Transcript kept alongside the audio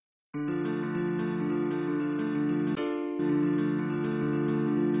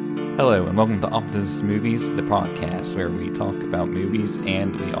Hello, and welcome to Optimus Movies, the podcast where we talk about movies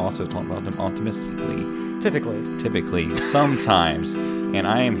and we also talk about them optimistically. Typically, sometimes. And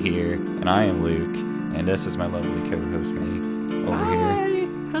I am here, and I am Luke, and this is my lovely co-host May over here.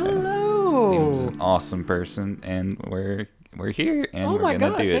 Hello. He was an awesome person, and we're here, and we're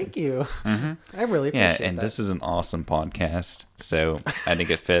gonna do it. Thank you. Mm-hmm. I really appreciate that. Yeah, and this is an awesome podcast, so I think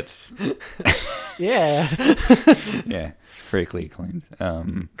it fits. Yeah. Yeah. Critically acclaimed.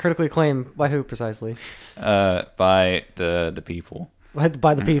 Critically acclaimed by who precisely? By the people. By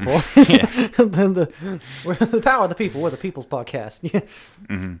the people. Yeah. Then we're the power of the people. We're the people's podcast. Yeah.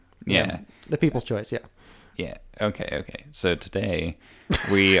 Mm-hmm. Yeah. The people's choice. Yeah. Yeah. Okay. So today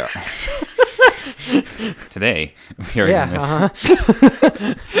we are. Today we are. Yeah.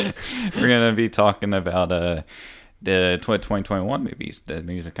 We're gonna be talking about the 2021 movies, the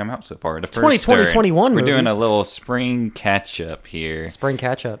movies that come out so far. The first 2021 We're movies. doing a little spring catch-up here. Spring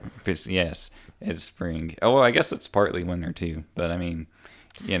catch-up. Yes, it's spring. Oh, well, I guess it's partly winter, too. But, I mean,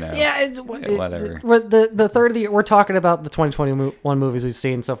 you know. Yeah, whatever. The third of the year, we're talking about the 2021 movies we've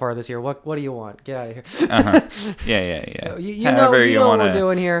seen so far this year. What do you want? Get out of here. Yeah. You know what we're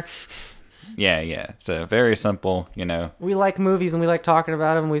doing here. Yeah. So, very simple, you know. We like movies and we like talking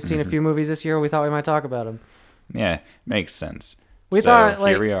about them. We've seen a few movies this year. We thought we might talk about them. Yeah, makes sense. We thought,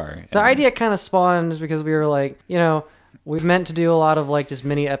 here we are. The idea kind of spawned because we were like, we've meant to do a lot of like just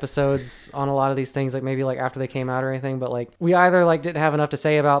mini episodes on a lot of these things, like maybe like after they came out or anything, but like we either like didn't have enough to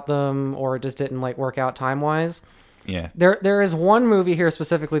say about them or it just didn't like work out time-wise. Yeah. There is one movie here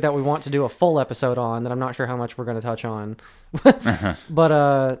specifically that we want to do a full episode on that I'm not sure how much we're going to touch on. But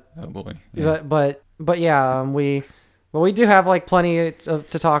oh boy. Yeah. But yeah, we do have like plenty to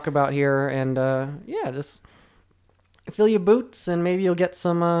talk about here, and just fill your boots and maybe you'll get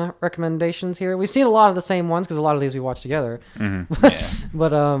some recommendations here. We've seen a lot of the same ones because a lot of these we watched together. Mm-hmm. Yeah.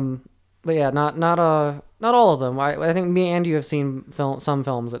 but yeah, not all of them. I think me and you have seen some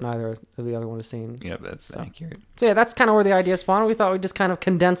films that neither of the other one has seen. Yep, that's accurate. So yeah, that's kind of where the idea spawned. We thought we'd just kind of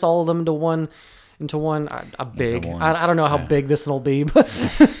condense all of them into one. I don't know how big this will be, but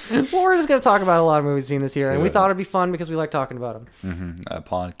we're just going to talk about a lot of movies seen this year, and we thought it'd be fun because we like talking about them. Mm-hmm. A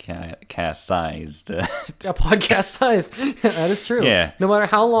podcast-sized. A podcast-sized. That is true. Yeah. No matter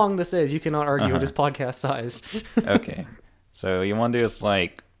how long this is, you cannot argue it is podcast-sized. Okay. So you want to do this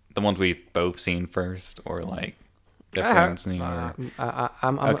like the ones we've both seen first, or like different?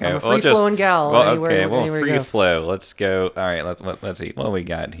 I'm a free-flowing gal. Well, okay. Free flow. Let's go. All right. Let's see what we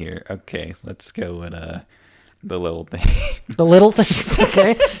got here. Okay. Let's go with the little thing. The little things.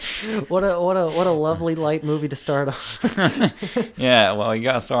 Okay. What a lovely light movie to start on. Yeah. Well, you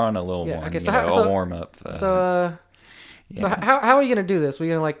got to start on a little one. Okay. So a warm up. So how are you gonna do this?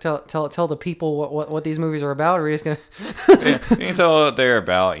 We're gonna like tell the people what these movies are about, or are we just gonna? You can tell what they're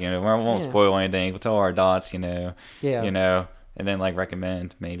about. We won't spoil anything. We'll tell our dots. Yeah. And then like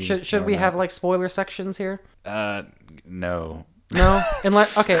recommend maybe. Should we have like spoiler sections here? No. No, and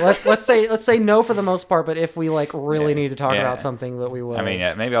let's say no for the most part. But if we like really need to talk about something, that we will. I mean,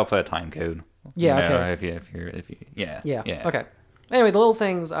 maybe I'll put a time code. Yeah. Okay. If you're Yeah. Okay. Anyway, the little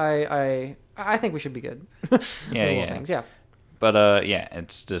things I think we should be good. Yeah. Things, yeah. But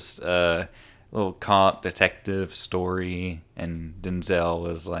it's this little cop detective story, and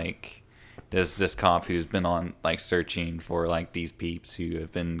Denzel is like this cop who's been on like searching for like these peeps who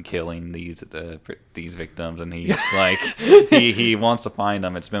have been killing these victims, and he's like he wants to find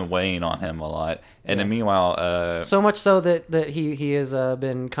them. It's been weighing on him a lot, and then meanwhile, so much so that he has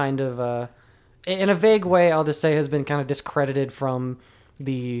been kind of in a vague way, I'll just say, has been kind of discredited from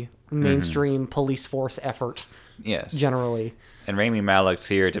the mainstream police force effort. Yes. Generally. And Rami Malek's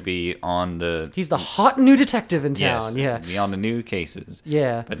here to be on the... He's the hot new detective in town. Yes, be on the new cases.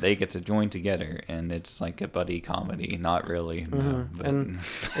 Yeah. But they get to join together, and it's like a buddy comedy. Not really. No, but... And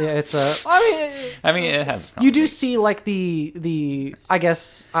it's I mean, it has comedy. You do see like the I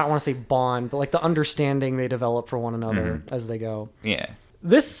guess, I don't want to say bond, but like the understanding they develop for one another as they go. Yeah.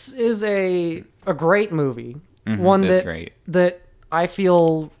 This is a great movie. Mm-hmm. One That's great. that I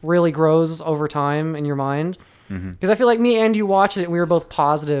feel really grows over time in your mind. Because I feel like me and you watched it and we were both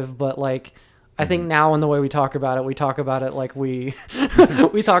positive, but like I think now in the way we talk about it like we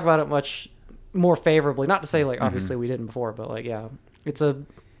we talk about it much more favorably. Not to say like obviously we didn't before, but like it's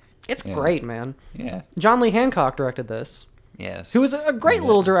great, man. Yeah. John Lee Hancock directed this. Yes. Who is a great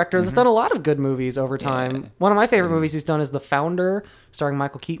little director that's done a lot of good movies over time. Yeah. One of my favorite movies he's done is The Founder, starring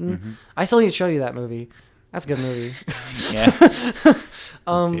Michael Keaton. I still need to show you that movie. That's a good movie. Yeah.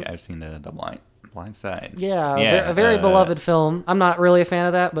 I've seen the Blind Side. Yeah, a very beloved film. I'm not really a fan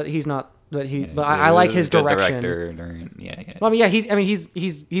of that, but he's not but I like his direction. Yeah. Well, I mean,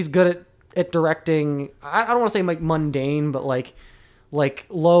 he's good at directing. I don't want to say like mundane, but like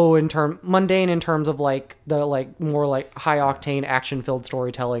mundane in terms of like the like more like high octane action filled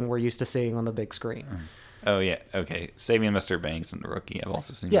storytelling we're used to seeing on the big screen. Oh yeah, okay. Saving Mr. Banks and The Rookie. I've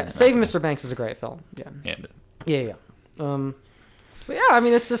also seen. Yeah, Saving Mr. Banks is a great film. Yeah. Yeah. But yeah, I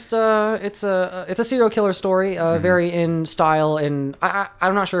mean, it's just it's a serial killer story, very in style, and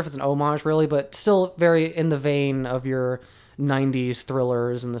I'm not sure if it's an homage really, but still very in the vein of your 90s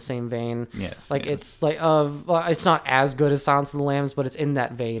thrillers, in the same vein. Yes. Like it's like it's not as good as Silence of the Lambs, but it's in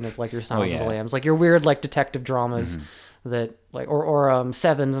that vein of like your Silence of the Lambs, like your weird like detective dramas that like or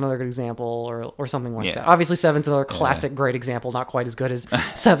Seven's another good example, or something like that. Obviously Seven's another classic great example, not quite as good as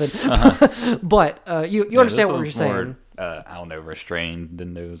Seven. But you understand what you're saying. I don't know, restrained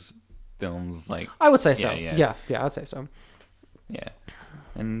than those films. Like I would say so. Yeah, I'd say so. Yeah,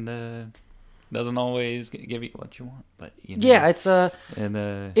 and doesn't always give you what you want, but you know, yeah, it's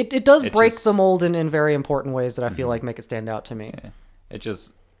it does break just, the mold in very important ways that I feel like make it stand out to me. Yeah.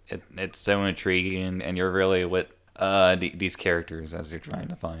 It's so intriguing, and you're really with these characters as you're trying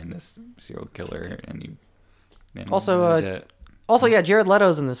to find this serial killer, and Also, Jared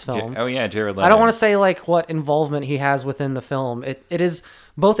Leto's in this film. Jared Leto. I don't want to say like what involvement he has within the film. It is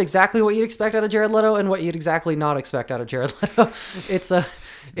both exactly what you'd expect out of Jared Leto and what you'd exactly not expect out of Jared Leto.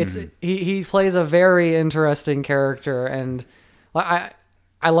 He plays a very interesting character, and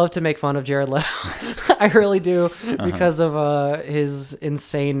I love to make fun of Jared Leto. I really do, because of his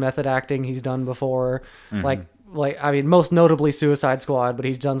insane method acting he's done before. Like I mean, most notably Suicide Squad, but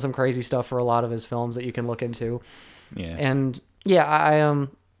he's done some crazy stuff for a lot of his films that you can look into. Yeah. And yeah,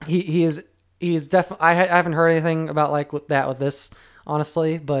 he is definitely. I haven't heard anything about like with this,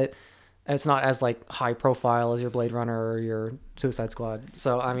 honestly, but it's not as like high profile as your Blade Runner or your Suicide Squad.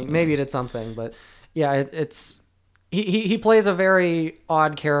 So I mean, maybe it did something, but yeah, it's he plays a very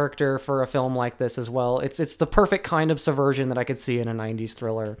odd character for a film like this as well. It's the perfect kind of subversion that I could see in a 90s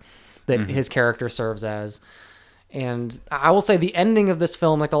thriller that his character serves as. And I will say the ending of this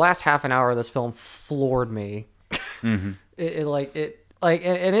film, like the last half an hour of this film, floored me. It's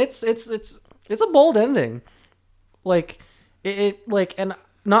a bold ending. And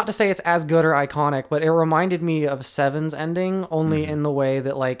not to say it's as good or iconic, but it reminded me of Seven's ending, only in the way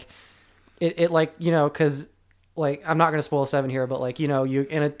that like it like, you know, because like I'm not going to spoil Seven here, but like, you know, you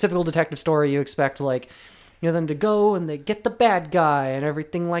in a typical detective story you expect like, you know, them to go and they get the bad guy and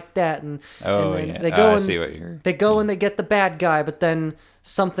everything like that, and they go they go and they get the bad guy, but then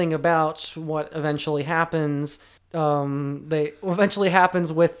something about what eventually happens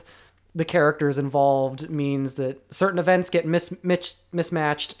with the characters involved means that certain events get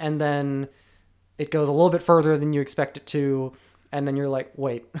mismatched, and then it goes a little bit further than you expect it to, and then you're like,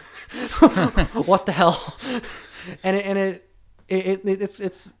 wait, what the hell? And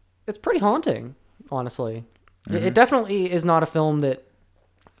it's pretty haunting, honestly. It definitely is not a film that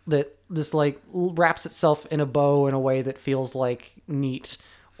just like wraps itself in a bow in a way that feels like neat,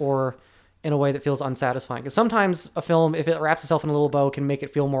 or in a way that feels unsatisfying. Because sometimes a film, if it wraps itself in a little bow, can make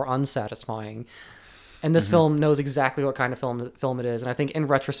it feel more unsatisfying. And this film knows exactly what kind of film it is, and I think in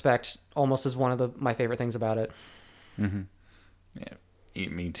retrospect, almost is one of my favorite things about it. Yeah,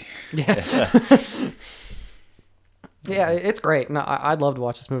 me too. Yeah. Yeah, it's great. No, I'd love to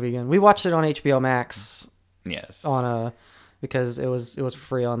watch this movie again. We watched it on HBO Max. Yes. Because it was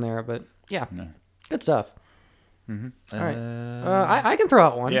free on there, but yeah, good stuff. All right. I can throw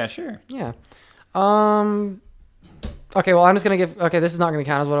out one. Yeah, sure. Yeah. Okay, well, I'm just gonna give. Okay, this is not gonna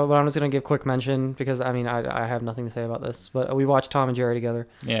count as what, but I'm just gonna give quick mention because I mean I have nothing to say about this. But we watched Tom and Jerry together.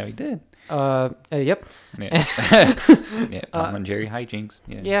 Yeah, we did. Yep. Yeah. Yeah, Tom and Jerry hijinks.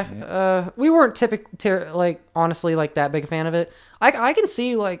 Yeah. We weren't like honestly like that big a fan of it. I can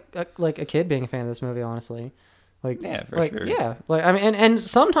see like a kid being a fan of this movie, honestly. Like, yeah, for sure. Yeah, like I mean, and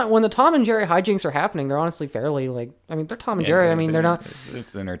sometimes when the Tom and Jerry hijinks are happening, they're honestly fairly like. I mean, they're Tom and Jerry. I mean, they're not.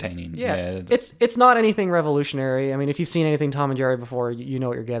 It's entertaining. Yeah, it's not anything revolutionary. I mean, if you've seen anything Tom and Jerry before, you know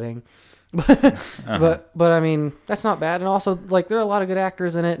what you're getting. But I mean, that's not bad. And also, like, there are a lot of good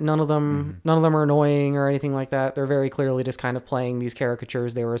actors in it. None of them are annoying or anything like that. They're very clearly just kind of playing these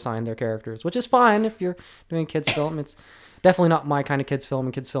caricatures they were assigned their characters, which is fine if you're doing a kids film. It's definitely not my kind of kids film,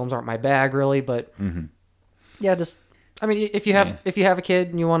 and kids films aren't my bag really. But yeah, just I mean, if you have a kid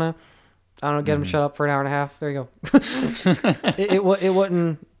and you want to, I don't know, get them to shut up for an hour and a half, there you go.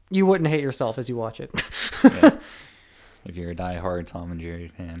 You wouldn't hate yourself as you watch it. Yeah. If you're a diehard Tom and Jerry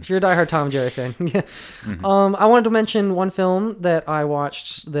fan. Yeah. I wanted to mention one film that I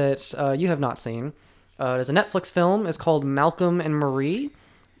watched that you have not seen. It's a Netflix film. It's called Malcolm and Marie.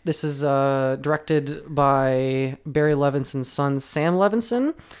 This is directed by Barry Levinson's son, Sam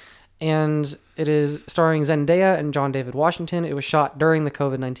Levinson, and it is starring Zendaya and John David Washington. It was shot during the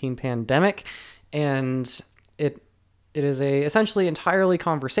COVID-19 pandemic, and it is a essentially entirely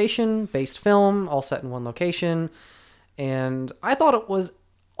conversation-based film, all set in one location, and I thought it was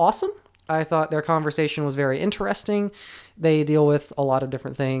awesome. I thought their conversation was very interesting. They deal with a lot of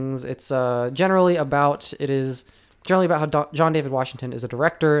different things. It's generally about how John David Washington is a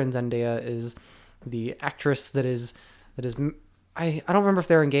director and Zendaya is the actress that is. I don't remember if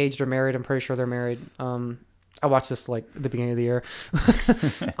they're engaged or married. I'm pretty sure they're married. I watched this like at the beginning of the year.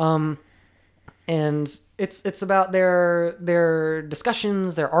 And it's about their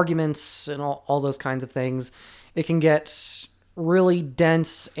discussions, their arguments, and all those kinds of things. It can get really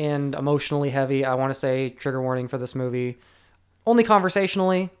dense and emotionally heavy. I want to say trigger warning for this movie. Only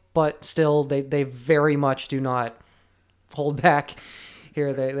conversationally, but still they very much do not hold back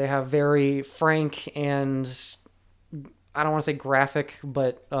here. They have very frank and I don't want to say graphic,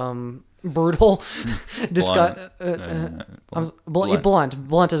 but brutal blunt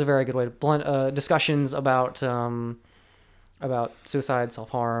is a very good way to blunt discussions about suicide,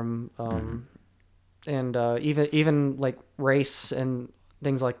 self-harm, and even like race and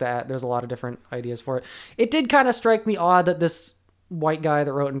things like that. There's a lot of different ideas for it. It did kind of strike me odd that this white guy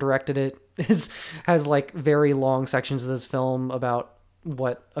that wrote and directed it has like very long sections of this film about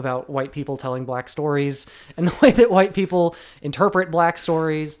white people telling black stories and the way that white people interpret black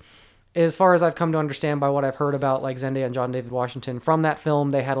stories. As far as I've come to understand by what I've heard about like Zendaya and John David Washington from that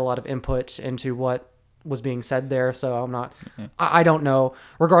film, they had a lot of input into what was being said there. So I don't know.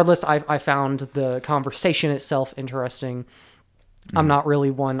 Regardless, I found the conversation itself interesting. I'm not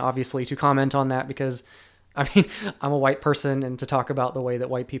really one, obviously, to comment on that because, I mean, I'm a white person, and to talk about the way that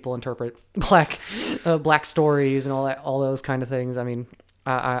white people interpret black stories and all those kind of things, I mean,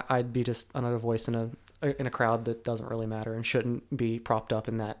 I'd be just another voice in a crowd that doesn't really matter and shouldn't be propped up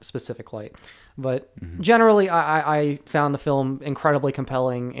in that specific light. But generally, I found the film incredibly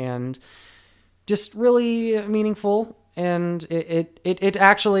compelling and just really meaningful, and it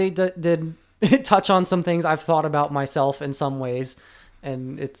actually did touch on some things I've thought about myself in some ways,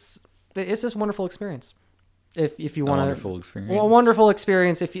 and it's just a wonderful experience. If you want a wonderful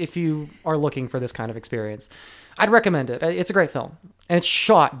experience, if you are looking for this kind of experience, I'd recommend it. It's a great film, and it's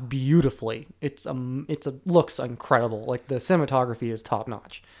shot beautifully. Looks incredible. Like the cinematography is top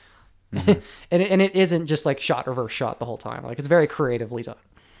notch, and it isn't just like reverse shot the whole time. Like it's very creatively done.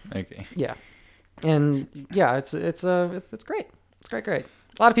 Okay. Yeah, and yeah, it's great. It's great.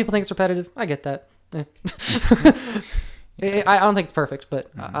 A lot of people think it's repetitive. I get that. I don't think it's perfect, but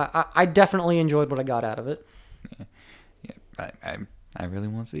I definitely enjoyed what I got out of it. Yeah, I really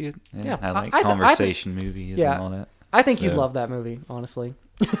want to see it. Yeah, I like conversation movies and all that. I think you'd love that movie, honestly.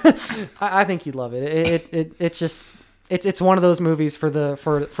 I think you'd love it. It's just it's one of those movies for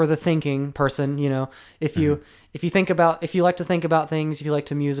the thinking person. You know, if you like to think about things, if you like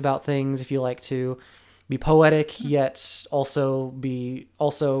to muse about things, if you like to be poetic yet also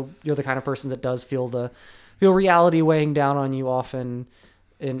you're the kind of person that does feel reality weighing down on you often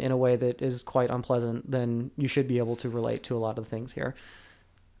in a way that is quite unpleasant, then you should be able to relate to a lot of the things here.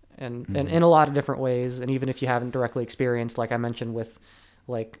 And in a lot of different ways, and even if you haven't directly experienced, like I mentioned, with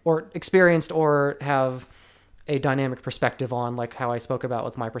or experienced or have a dynamic perspective on, like how I spoke about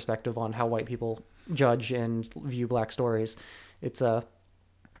with my perspective on how white people judge and view black stories, it's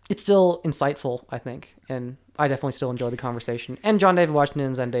still insightful, I think, and I definitely still enjoy the conversation. And John David Washington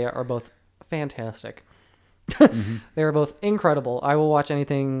and Zendaya are both fantastic. They are both incredible. I will watch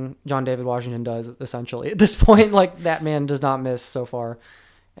anything John David Washington does, essentially. At this point, like, that man does not miss so far.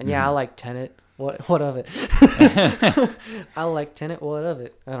 And yeah, I like Tenet. What of it? I like Tenet. What of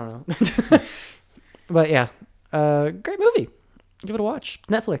it? I don't know. But yeah, great movie. Give it a watch.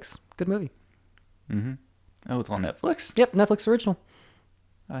 Netflix. Good movie. Mm-hmm. Oh, it's on Netflix? Yep, Netflix original.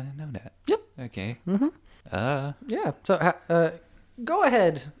 I didn't know that. Yep. Okay. Mm-hmm. Yeah. So go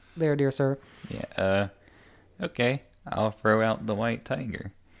ahead there, dear sir. Yeah. Okay. I'll throw out The White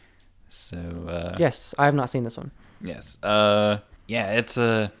Tiger. So. Yes, I have not seen this one. Yes. Yeah.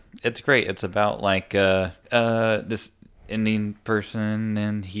 It's great. It's about like this Indian person,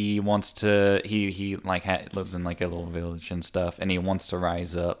 and he wants to. He like lives in like a little village and stuff, and he wants to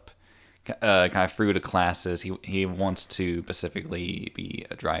rise up. Kind of through the classes, he wants to specifically be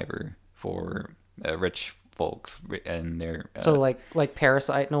a driver for rich folks and their. So like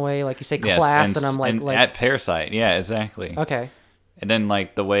Parasite in a way, like you say class, yes, and I'm like at Parasite, yeah, exactly. Okay. And then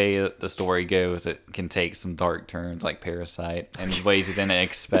like the way the story goes, it can take some dark turns, like Parasite, and ways you didn't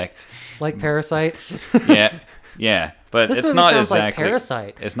expect. Like Parasite. Yeah, Yeah, but This it's movie not sounds like exactly.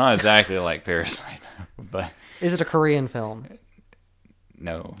 Parasite. It's not exactly like Parasite, but Is it a Korean film?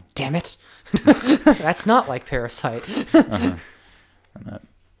 no. Damn it. That's not like Parasite. I'm not.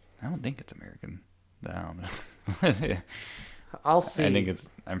 I don't think it's American. I don't know. I'll see. I think it's.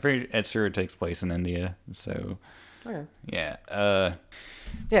 I'm pretty. It's sure it takes place in India. So Okay. yeah.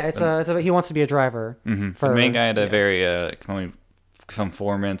 Yeah, it's he wants to be a driver. The main guy had a very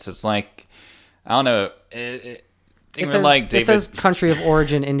conformance. It's like I don't know. It says country of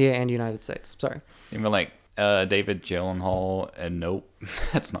origin, India and United States. Sorry. Even like David Gyllenhaal, and nope,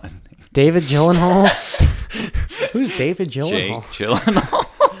 that's not his name. David Gyllenhaal? Who's David Jake Gyllenhaal? Gyllenhaal.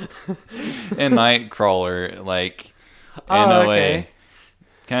 And Nightcrawler, like in a way,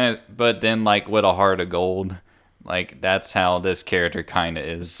 kind of, but then like with a heart of gold. Like that's how this character kind of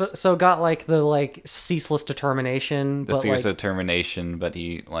is. So got like the like ceaseless determination. The serious determination, but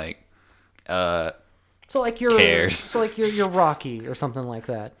he like so like you're cares. So like you're Rocky or something like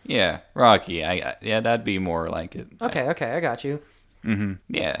that. Yeah, Rocky. Yeah, that'd be more like it. Okay, I got you.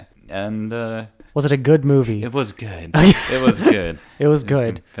 Yeah, and Was it a good movie? it was good. It was good. It was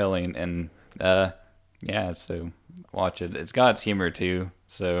good. Compelling, and yeah. So watch it. It's got its humor too.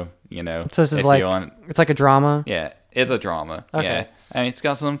 So you know. So this is if like you want, it's like a drama. yeah, it's a drama. Okay. Yeah, I mean, it's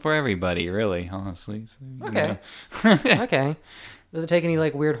got something for everybody, really. Honestly. So, you Okay. know. Okay. Does it take any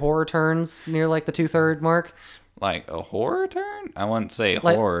like weird horror turns near like the 2/3 mark? Like a horror turn? I wouldn't say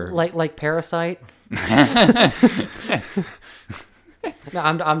Like horror. like Parasite? No,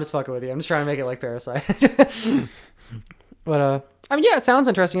 I'm just fucking with you. I'm just trying to make it like Parasite. But I mean, yeah, it sounds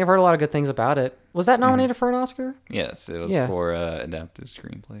interesting. I've heard a lot of good things about it. Was that nominated for an Oscar? Yes, it was Yeah. for adapted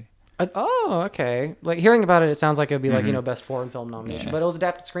screenplay. Oh, okay. Like hearing about it, it sounds like it'd be like best foreign film nomination. Yeah. But it was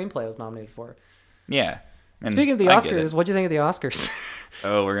adapted screenplay. It was nominated for. Yeah. And Speaking of the I get Oscars, it. what do you think of the Oscars?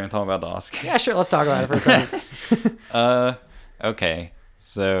 Oh, we're gonna talk about the Oscars. Yeah, sure. Let's talk about it for a second. Okay.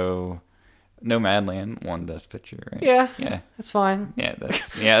 So, Nomadland won Best Picture, right? Yeah, Yeah. it's fine. Yeah.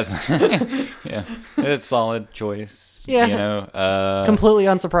 That's yeah. It's a solid choice. Yeah. You know. Completely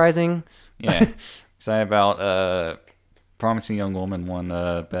unsurprising. Yeah. Excited about Promising Young Woman won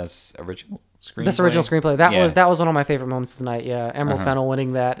Best Original Screenplay. Best original screenplay. That Yeah. was one of my favorite moments of the night. Yeah, Emerald Fennell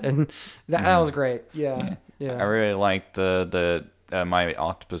winning that, and that was great. Yeah. I really liked the My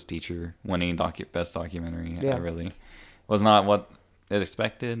Octopus Teacher winning best documentary. Yeah. I really was not what it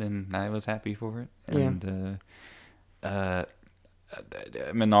expected, and I was happy for it. And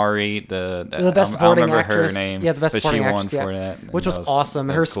Minari, The best I don't supporting remember actress. her name. Yeah, the best but supporting she won actress. Yeah. for that, and Which was that awesome.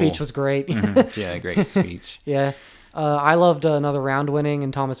 that Her was speech cool. was great. Yeah, great speech. Yeah. I loved Another Round winning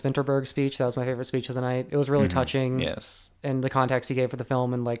and Thomas Vinterberg's speech. That was my favorite speech of the night. It was really touching. Yes. And the context he gave for the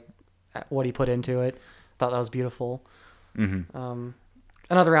film and like what he put into it. Thought that was beautiful.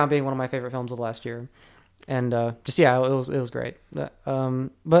 Another Round being one of my favorite films of last year. And it was great.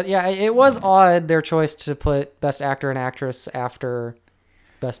 But yeah, it was odd their choice to put Best Actor and Actress after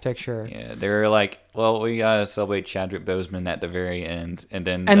Best Picture. Yeah, they were like, well, we gotta celebrate Chadwick Boseman at the very end, and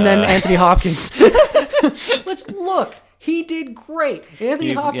then Anthony Hopkins. Let's look. He did great.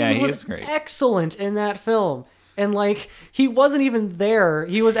 Anthony Hopkins was great. excellent in that film. And like he wasn't even there.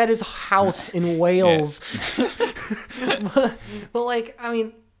 He was at his house in Wales. but like I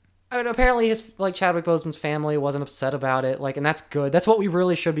mean apparently his like Chadwick Boseman's family wasn't upset about it. Like and that's good. That's what we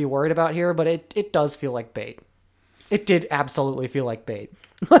really should be worried about here, but it does feel like bait. It did absolutely feel like bait.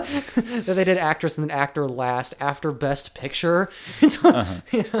 That they did actress and then actor last after Best Picture. It's like,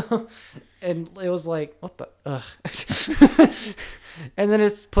 you know, and it was like, what the? And then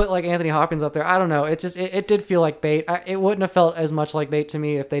it's put like Anthony Hopkins up there. I don't know. It just it did feel like bait. It wouldn't have felt as much like bait to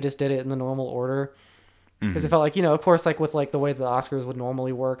me if they just did it in the normal order. Because it felt like, you know, of course, like with like the way the Oscars would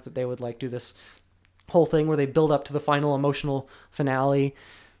normally work, that they would like do this whole thing where they build up to the final emotional finale.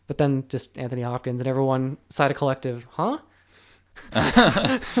 But then just Anthony Hopkins and everyone side of collective, huh?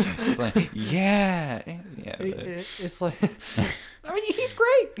 It's like, yeah. It's like, I mean, he's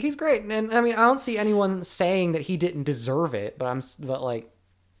great. He's great. And I mean, I don't see anyone saying that he didn't deserve it, but like,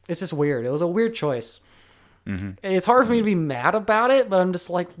 it's just weird. It was a weird choice. It's hard for me to be mad about it, but I'm just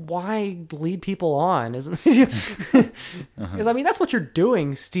like, why lead people on? Isn't because I mean that's what you're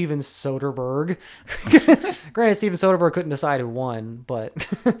doing, Steven Soderbergh. Granted, Steven Soderbergh couldn't decide who won, but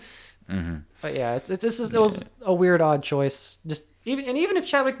but yeah, it was a weird, odd choice. Just even if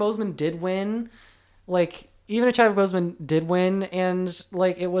Chadwick Boseman did win, like even if Chadwick Boseman did win and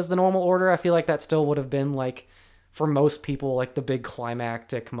like it was the normal order, I feel like that still would have been like for most people like the big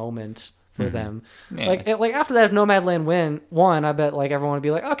climactic moment for them. Yeah. Like after that, if Nomadland won, I bet like everyone would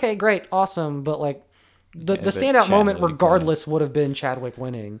be like, okay, great, awesome. But like the standout moment, Chadwick, regardless, would have been Chadwick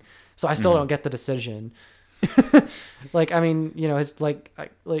winning. So I still don't get the decision. Like, I mean, you know, his it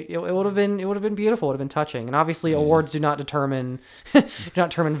would have been beautiful, it would have been touching. And obviously awards do not determine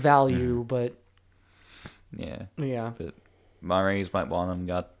value, but Yeah. yeah. But Maurice White Bonham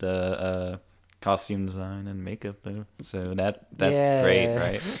got the costume design and makeup though, so that's great, Yeah.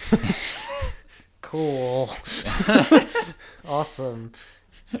 right? Cool. Awesome.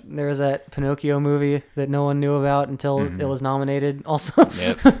 There was that Pinocchio movie that no one knew about until it was nominated. Also,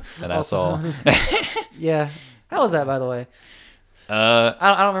 Yep, and that's also all. yeah. How was that, by the way? I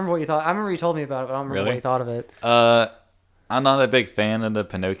don't remember what you thought. I remember you told me about it, but I don't remember what Really? you thought of it. I'm not a big fan of the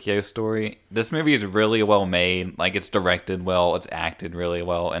Pinocchio story. This movie is really well made. Like, it's directed well, it's acted really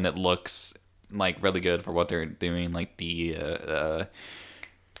well, and it looks like really good for what they're doing. Like the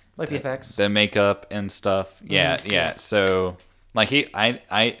Like the effects. the makeup and stuff. Yeah, yeah. So like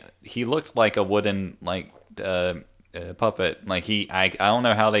he looked like a wooden puppet. Like I don't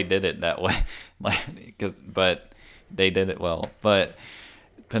know how they did it that way. But they did it well. But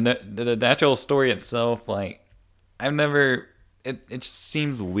the natural story itself, like I've never. It just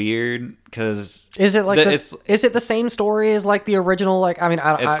seems weird because Is it like is it the same story as like the original? Like, I mean,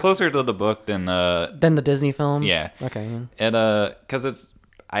 it's closer to the book than the Disney film. yeah. Okay. Yeah. And because it's,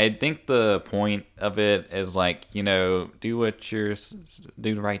 I think the point of it is like, you know, do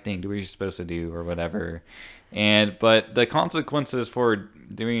the right thing, do what you're supposed to do or whatever, but the consequences for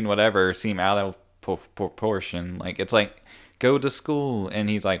doing whatever seem out of proportion. Like it's like, go to school, and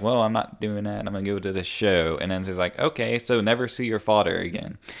he's like, well, I'm not doing that, I'm gonna go to this show, and then he's like, okay, so never see your father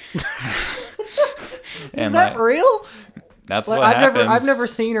again. Is that real? That's Like, what happens. I've never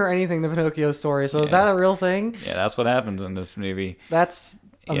seen or anything the Pinocchio story. So is that a real thing? Yeah, that's what happens in this movie. That's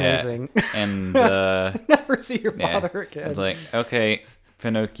amazing. Yeah. And never see your yeah, father again. it's like, okay,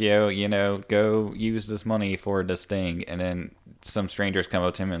 Pinocchio, you know, go use this money for this thing, and then some strangers come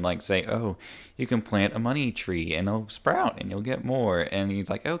up to him and like say, oh, you can plant a money tree and it'll sprout and you'll get more, and he's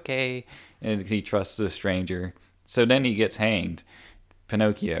like, okay, and he trusts the stranger. So then he gets hanged.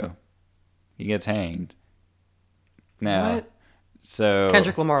 Pinocchio, he gets hanged. Now, What? so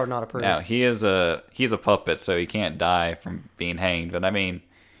Kendrick Lamar would not approve. now he's a puppet, so he can't die from being hanged. But I mean,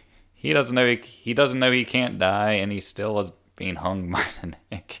 he doesn't know he can't die, and he still is being hung by the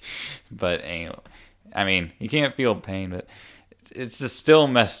neck. But anyway, I mean, you can't feel pain, but it's just still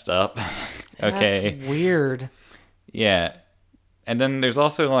messed up. Okay. That's weird. Yeah. And then there's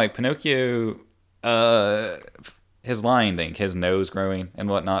also like Pinocchio, his lying thing, his nose growing and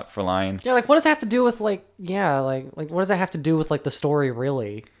whatnot for lying. Yeah, like what does that have to do with like what does that have to do with like the story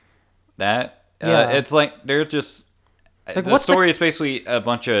really? That Yeah. it's like they're just Like, the what's story is basically a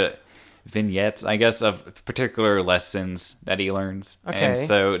bunch of vignettes, I guess, of particular lessons that he learns. And Okay.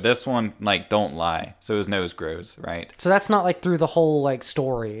 so this one, like, don't lie. So his nose grows, right? So that's not like through the whole like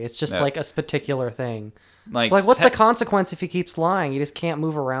story. It's just No. like a particular thing. Like Like what's the consequence if he keeps lying? He just can't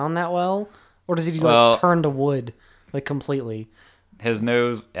move around that well, or does he like Well- turn to wood like completely? his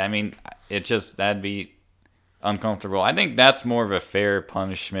nose? I mean, that'd be uncomfortable. I think that's more of a fair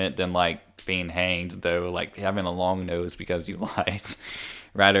punishment than like being hanged, though. Like having a long nose because you lied,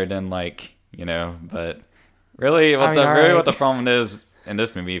 rather than like, you know. But really, what the problem is in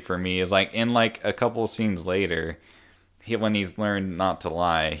this movie for me is like in like a couple scenes later, when he's learned not to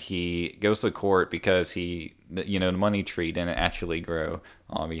lie, he goes to court because the money tree didn't actually grow,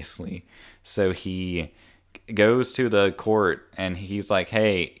 obviously. So he goes to the court and he's like,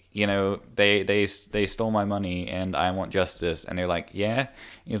 hey, you know, they stole my money and I want justice. And they're like, yeah.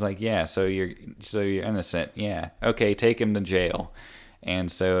 He's like, yeah. So you're innocent. Yeah. Okay, take him to jail.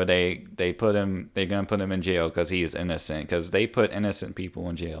 And so they're gonna put him in jail because he's innocent, because they put innocent people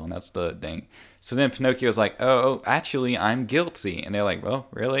in jail, and that's the thing. So then Pinocchio's like, oh, actually, I'm guilty. And they're like, well,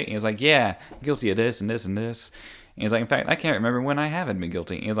 really? And he's like, yeah, I'm guilty of this and this and this. And he's like, in fact, I can't remember when I haven't been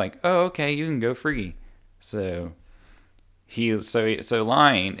guilty. And he's like, oh, okay, you can go free. So so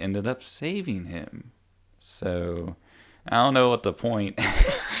lying ended up saving him. So I don't know what the point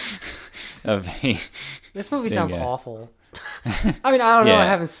of This movie sounds awful. I mean, I don't know. Yeah. I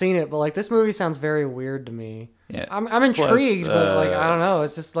haven't seen it, but like this movie sounds very weird to me. Yeah. I'm intrigued, but like I don't know.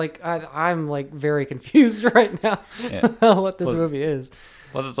 It's just like I'm like very confused right now about what this movie is.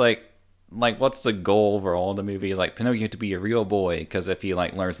 Well, it's like what's the goal overall of the movie? Is like Pinocchio to be a real boy, because if he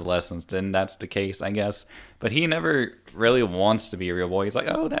like learns the lessons, then that's the case, I guess. But he never really wants to be a real boy. He's like,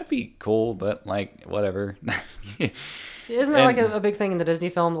 oh, that'd be cool, but like whatever. Isn't that like a big thing in the Disney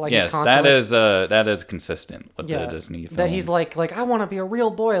film? Like yes, he's constantly, that is consistent with the Disney film. That he's like I want to be a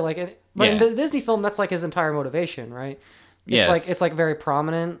real boy. Like, but in the Disney film, that's like his entire motivation, right? Yes. it's like very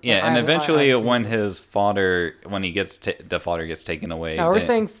prominent. Yeah, and I eventually haven't seen when it. his father, when he gets the father gets taken away, Now, are we then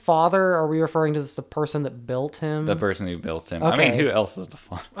saying father? Are we referring to the person that built him? the person who built him. I mean, Okay. who else is the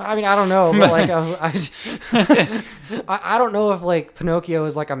father? I mean, I don't know, but like, I don't know if like Pinocchio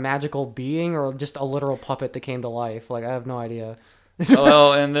is like a magical being or just a literal puppet that came to life. Like, I have no idea.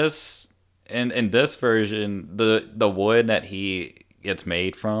 Well, in this version, the wood that he gets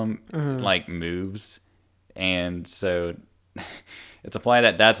made from like moves, and so it's implied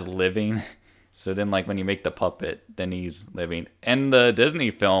that that's living. So then, like when you make the puppet, then he's living. In the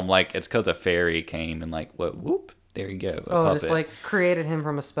Disney film, like it's because a fairy came and like what whoop, there you go, a Oh, puppet. just like created him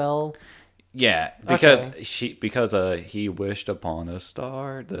from a spell. Yeah, because Okay. he wished upon a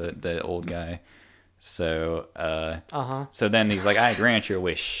star, the old guy. So Uh-huh. so then he's like, I grant your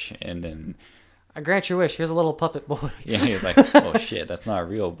wish, and then I grant your wish. Here's a little puppet boy. yeah, he's like, oh shit, that's not a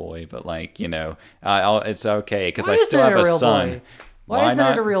real boy, but like it's okay because Why I isn't still it have a a real son. boy? Why isn't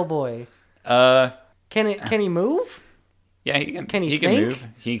not? it a real boy? Uh, Can he move? yeah, he can. Can he can think? move.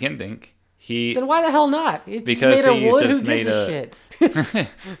 He can think. He Then why the hell not? It's just Because made of he's wood. just Who made gives a a- shit?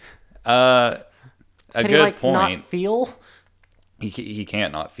 a Can good he like point. not feel? He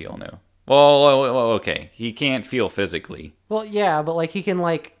can't not feel no. Well, okay. He can't feel physically. Well, yeah, but like he can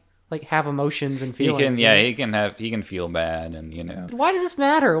like have emotions and He feelings. can, yeah, right? he can feel bad, and Why does this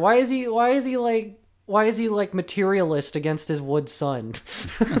matter? Why is he like materialist against his wood son?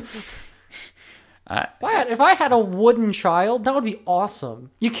 I, If I had a wooden child, that would be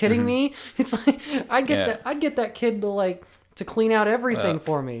awesome. You kidding me? It's like Yeah. I'd get that kid to clean out everything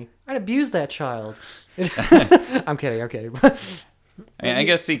for me. I'd abuse that child. I'm kidding. I'm kidding. I mean, I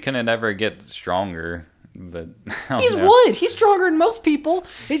guess he couldn't ever get stronger, but I don't He's know. wood. He's stronger than most people.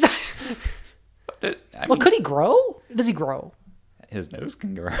 He's I well, mean, could he grow? Does he grow? his nose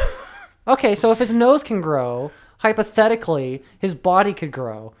can grow. Okay, so if his nose can grow, hypothetically, his body could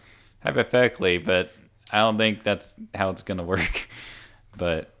grow. Hypothetically, but I don't think that's how it's gonna work.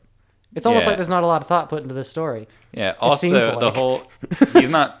 But It's almost Yeah. like there's not a lot of thought put into this story. yeah, also seems the like. whole he's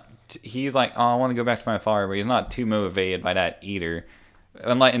not he's like, oh, I want to go back to my father, but he's not too motivated by that either.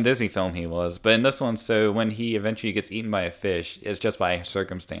 Unlike in Disney film, he was, but in this one, so when he eventually gets eaten by a fish, it's just by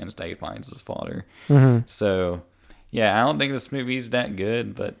circumstance that he finds his father. So, yeah, I don't think this movie's that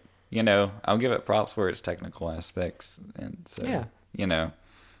good, but I'll give it props for its technical aspects, and so Yeah.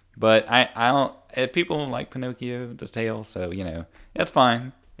 But I don't. People don't like Pinocchio, this tale, so that's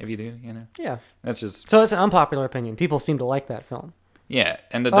fine if you do. Yeah. That's just So it's an unpopular opinion. People seem to like that film. yeah.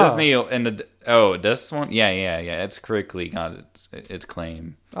 And the Oh. Disney and this one, yeah. It's correctly got its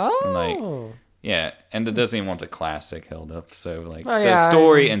claim. Oh. Like, yeah, and the Disney one's a classic held up, so like Oh, the yeah,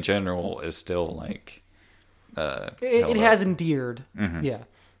 story in general is still like It held has up. endeared. Mhm. Yeah.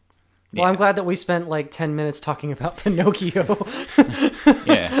 Well, I'm Yeah. glad that we spent like 10 minutes talking about Pinocchio.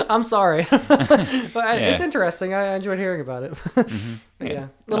 Yeah. I'm sorry. But it's Yeah. interesting. I enjoyed hearing about it. But Yeah, yeah. I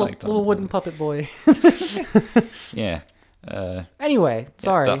Little like talking little about wooden it. puppet boy. Yeah. Anyway,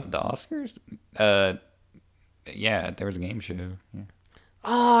 sorry. The Oscars? Yeah, there was a game show. Yeah.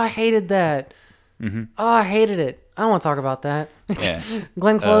 Oh, I hated that. Mhm. Oh, I hated it. I don't want to talk about that. Yeah.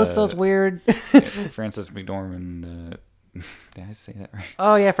 Glenn Close, so's weird. Francis McDormand. Did I say that right?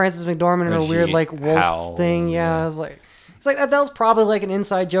 Oh yeah, Frances McDormand in a Or weird she like wolf howl, thing. Yeah, yeah. I was like, it's like that was probably like an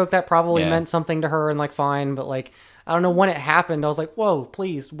inside joke that probably Yeah. meant something to her and like fine, but like I don't know when it happened. I was like, whoa,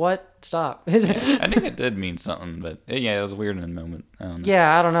 please, what? Stop. Yeah, I think it did mean something, but yeah, it was weird in the moment. I don't know.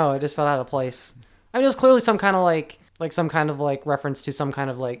 Yeah, I don't know. It just felt out of place. I mean, it was clearly some kind of like some kind of like reference to some kind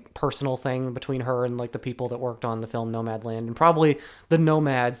of like personal thing between her and like the people that worked on the film Nomadland, and probably the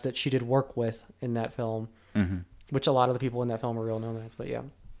nomads that she did work with in that film, which a lot of the people in that film are real nomads. But yeah,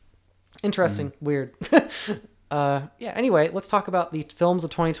 interesting, weird. Yeah. Anyway, let's talk about the films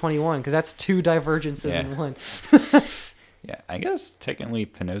of 2021 because that's two divergences in Yeah. one. Yeah, I guess technically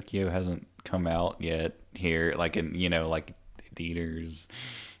Pinocchio hasn't come out yet here, like in like theaters.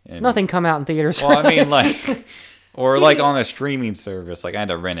 And, Nothing come out in theaters. Well, I mean, like, or like Speaking- on a streaming service. Like I had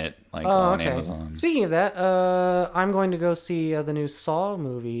to rent it, like Oh, on okay. Amazon. Speaking of that, I'm going to go see the new Saw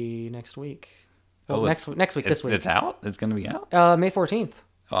movie next week. Well, Oh, next week, this week. It's out. It's gonna be out. May 14th.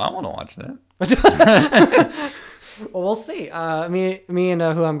 Oh, I want to watch that. Well, we'll see. Me and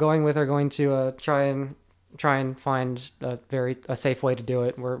who I'm going with are going to try and find a safe way to do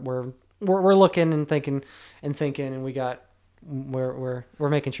it. We're looking and thinking, and we got we're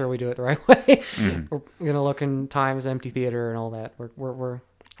making sure we do it the right way. We're gonna look in times, empty theater, and all that. We're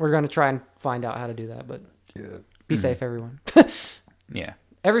gonna try and find out how to do that. But be safe, everyone. Yeah.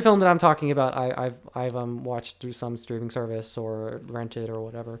 Every film that I'm talking about, I've watched through some streaming service or rented or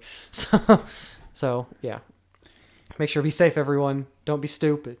whatever. So yeah. Make sure to be safe, everyone. Don't be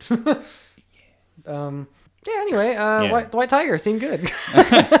stupid. Yeah. Anyway, White Tiger seemed good.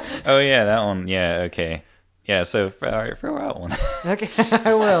 Oh yeah, that one. Yeah, okay. Yeah, so all right, throw out one. Okay,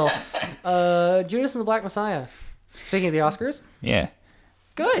 I will. Judas and the Black Messiah. Speaking of the Oscars, Yeah,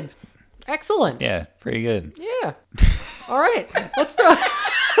 good, excellent. yeah, pretty good. Yeah. All right, let's do.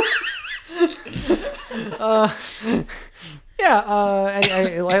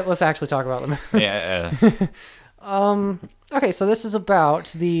 Let's actually talk about them. Yeah, Okay, so this is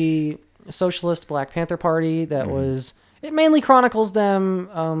about the Socialist Black Panther Party that was. It mainly chronicles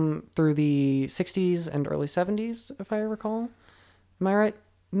them through the 60s and early 70s, if I recall. Am I right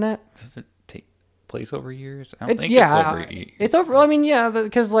in that? does it take place over years? I don't think Yeah, it's over. it's over. I mean, yeah,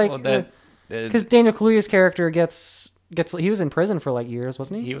 because because Daniel Kaluuya's character gets he was in prison for like years,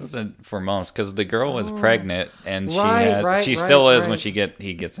 wasn't he? He wasn't for months because the girl was pregnant and she Right, still is right. when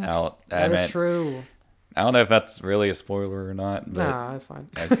he gets out. That is true. I don't know if that's really a spoiler or not, but Nah, it's fine.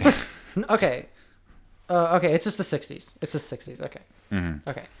 okay. Okay. Okay, it's just the 60s. It's the 60s. Okay. Mhm.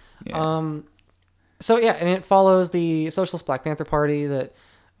 Okay. Yeah. So yeah, and it follows the Socialist Black Panther Party that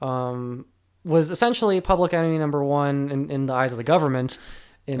was essentially public enemy number one in the eyes of the government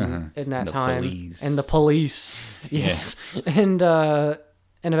in that The time, police. and the police. Yes, and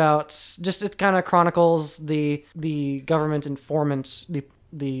about just it kind of chronicles the government informant,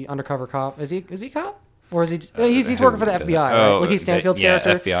 the undercover cop. Is he a cop or is he? He's working for the FBI, right? Like he's Stanfield's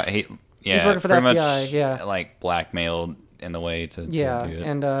character. FBI. He's working for the pretty FBI, much, yeah. like blackmailed in the way to do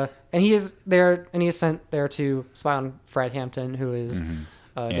it. And he is there, and he is sent there to spy on Fred Hampton, who is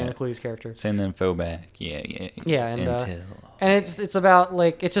Daniel Kaluuya's character. Send info back. Yeah. Yeah, and Intel. and it's about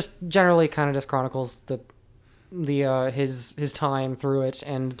like it just generally kind of just chronicles his time through it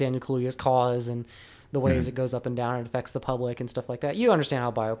and Daniel Kaluuya's cause and the ways it goes up and down and affects the public and stuff like that. You understand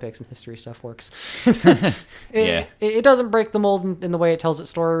how biopics and history stuff works. It doesn't break the mold in the way it tells its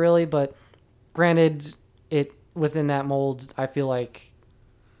story really, but granted, it within that mold, I feel like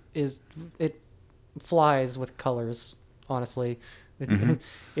it flies with colors. Honestly,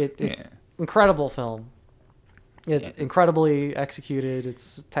 incredible film. It's incredibly executed.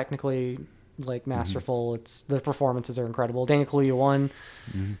 It's technically like masterful. It's the performances are incredible. Daniel Kaluuya won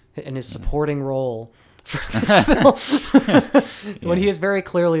in his supporting role for this film when he is very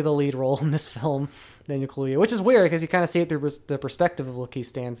clearly the lead role in this film. Daniel Kaluuya, which is weird because you kind of see it through the perspective of Lakeith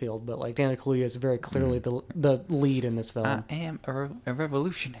Stanfield, but like Daniel Kaluuya is very clearly the lead in this film. I am a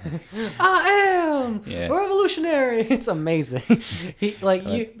revolutionary. I am a revolutionary. It's amazing. He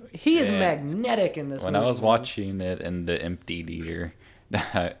is magnetic in this. When movie, I was watching it in the empty theater,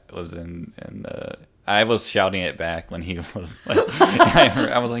 I was I was shouting it back when he was like,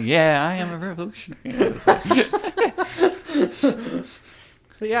 I was like, yeah, I am a revolutionary.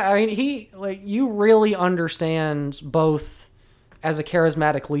 But yeah, I mean, you really understand both as a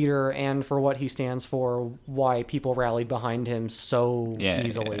charismatic leader and for what he stands for, why people rally behind him so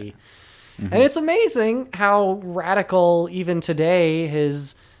easily. Yeah. And it's amazing how radical even today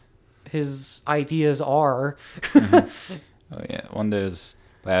his ideas are. Oh yeah, one of those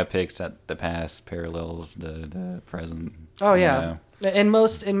biopics that the past parallels the present. Oh yeah, in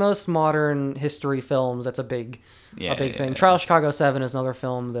most modern history films, that's a big thing. Trial of Chicago 7 is another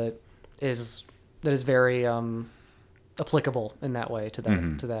film that is very applicable in that way to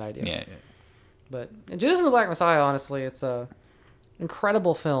that idea. Yeah. But Judas and the Black Messiah, honestly, it's a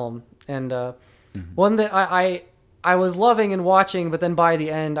incredible film and one that I was loving and watching, but then by the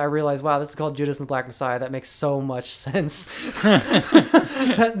end I realized, wow, this is called Judas and the Black Messiah. That makes so much sense.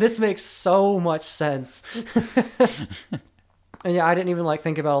 This makes so much sense. And yeah, I didn't even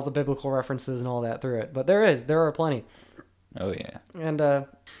think about all the biblical references and all that through it, but there are plenty. Oh yeah. And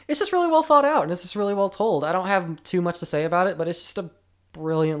it's just really well thought out, and it's just really well told. I don't have too much to say about it, but it's just a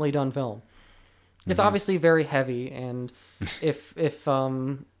brilliantly done film. It's obviously very heavy, and if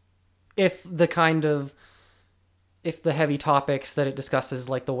the heavy topics that it discusses,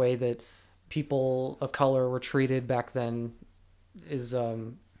 like the way that people of color were treated back then, is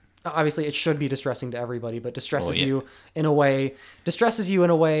obviously it should be distressing to everybody, but distresses you in a way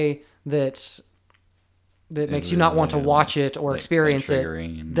that makes you not want to watch it or experience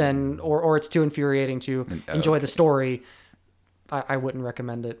it. Then or it's too infuriating to enjoy the story. I wouldn't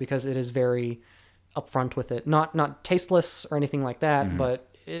recommend it because it is very upfront with it. Not tasteless or anything like that, but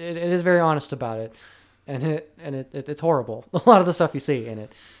it is very honest about it. And it's horrible. A lot of the stuff you see in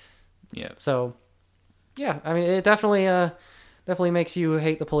it. Yeah. So, yeah, I mean, it definitely makes you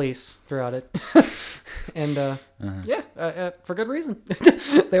hate the police throughout it. And for good reason.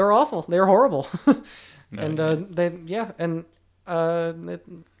 They were awful. They were horrible.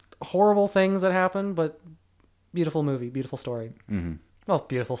 Horrible things that happen, but beautiful movie, beautiful story. Mm-hmm. Well,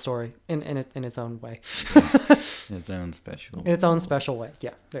 beautiful story in its own way. Its own special. In its own special way.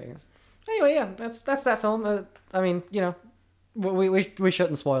 Yeah, there you go. Anyway, yeah, that's that film. I mean, you know, we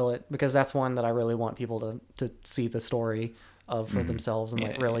shouldn't spoil it because that's one that I really want people to see the story of for themselves and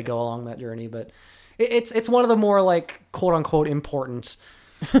like really go along that journey. But it's one of the more like quote unquote important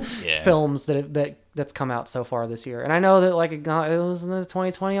films that's come out so far this year. And I know that like it was in the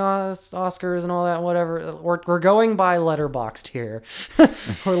 2020 Oscars and all that, whatever. We're going by Letterboxd here.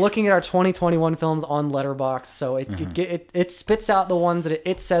 We're looking at our 2021 films on Letterboxd, so it spits out the ones that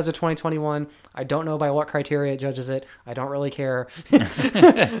it says are 2021. I don't know by what criteria it judges it. I don't really care.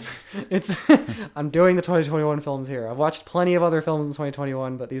 It's I'm doing the 2021 films here. I've watched plenty of other films in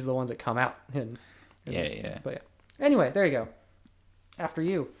 2021, but these are the ones that come out. But yeah. Anyway, there you go. After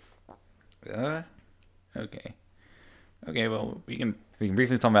you. Okay. Well, we can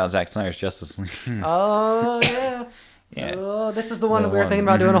briefly talk about Zack Snyder's Justice League. Oh yeah. Yeah. Oh, this is the one that we were thinking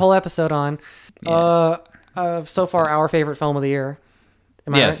about doing a whole episode on. Yeah. So far, our favorite film of the year.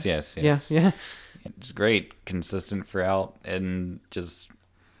 Am I right? Yes. Yeah. It's great, consistent throughout, and just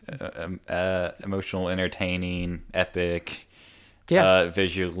emotional, entertaining, epic. Yeah.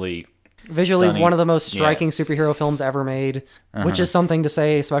 Visually Visually, one of the most Yeah. striking superhero films ever made, which is something to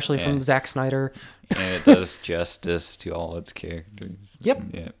say, especially from Zack Snyder. And it does justice to all its characters. Yep.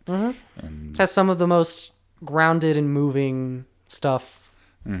 Yeah. And has some of the most grounded and moving stuff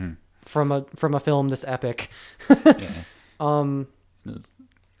from a film this epic. Yeah. There's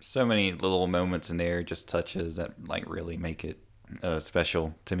so many little moments in there, just touches that like really make it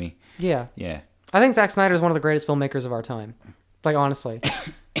special to me. Yeah. Yeah. I think Zack Snyder is one of the greatest filmmakers of our time. Like, honestly.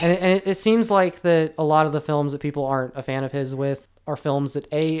 and it seems like that a lot of the films that people aren't a fan of his with are films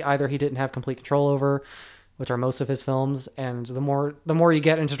that either he didn't have complete control over, which are most of his films, and the more you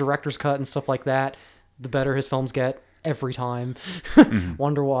get into director's cut and stuff like that, the better his films get every time.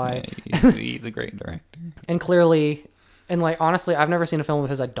 Wonder why. Yeah, he's a great director. And clearly, and like honestly, I've never seen a film of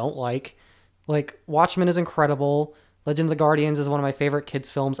his I don't like. Like Watchmen is incredible. Legend of the Guardians is one of my favorite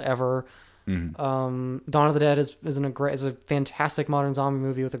kids films ever. Dawn of the Dead is a fantastic modern zombie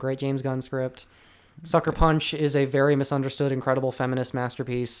movie with a great James Gunn script. Sucker Punch is a very misunderstood, incredible feminist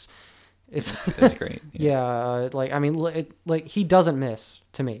masterpiece. It's great. Yeah, like I mean, like he doesn't miss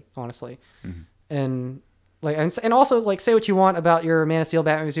to me, honestly. And like and also like say what you want about your Man of Steel,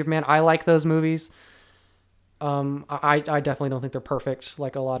 Batman v Superman. I like those movies. I definitely don't think they're perfect,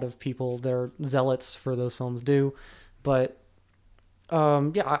 like a lot of people that are zealots for those films do, but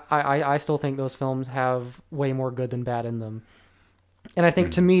yeah, I still think those films have way more good than bad in them. And I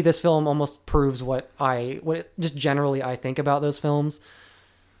think to me, this film almost proves what just generally I think about those films.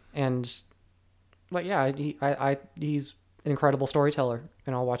 And like, yeah, he's an incredible storyteller,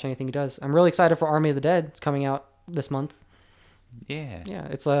 and I'll watch anything he does. I'm really excited for Army of the Dead. It's coming out this month. Yeah. Yeah,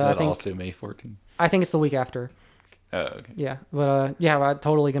 it's I I think also May 14th. I think it's the week after. Oh, okay. Yeah, but yeah, I'm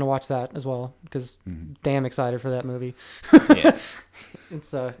totally gonna watch that as well because damn excited for that movie. Yeah.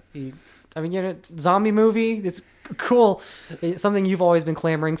 It's I mean, you know, zombie movie. It's cool. It's something you've always been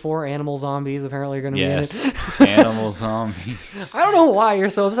clamoring for. Animal zombies apparently are going to be in it. Animal zombies. I don't know why you're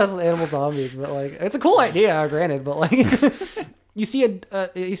so obsessed with animal zombies, but like, it's a cool idea, granted. But like, you see an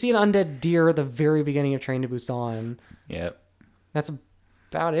undead deer at the very beginning of Train to Busan. Yep. That's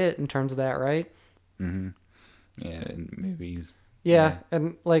about it in terms of that, right? Yeah, in movies. Yeah,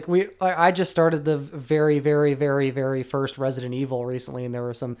 and like I just started the very, very, very, very first Resident Evil recently, and there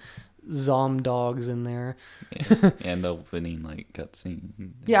were some Zomdogs in there. Yeah. And the opening like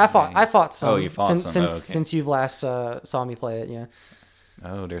cutscene. Yeah, I fought some. Oh, you fought some. Since you've last saw me play it. Yeah.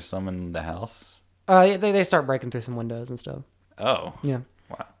 Oh, there's some in the house. They start breaking through some windows and stuff. Oh. Yeah.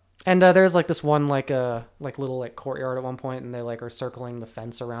 Wow. And there's like this one like little like courtyard at one point, and they like are circling the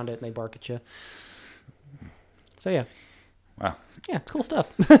fence around it, and they bark at you. So yeah. Wow. Yeah, it's cool stuff.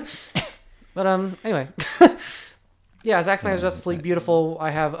 But anyway. Yeah, Zack Snyder's Justice League, beautiful. I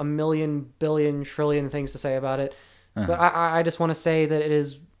have a million, billion, trillion things to say about it. But I just want to say that it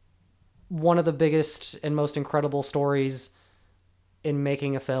is one of the biggest and most incredible stories in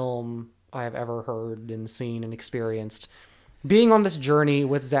making a film I have ever heard and seen and experienced. Being on this journey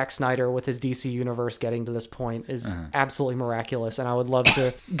with Zack Snyder, with his DC universe getting to this point is absolutely miraculous. And I would love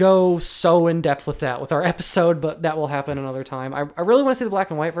to go so in depth with that with our episode, but that will happen another time. I really want to see the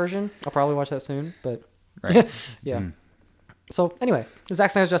black and white version. I'll probably watch that soon, but Right. yeah. So anyway,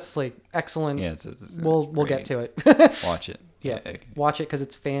 Zack Snyder's Justice League, excellent. Yeah, it's we'll great. get to it. Watch it. Yeah, Okay. watch it because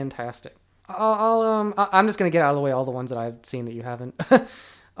it's fantastic. I'm just gonna get out of the way all the ones that I've seen that you haven't.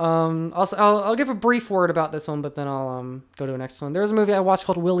 I'll give a brief word about this one, but then I'll go to the next one. There's a movie I watched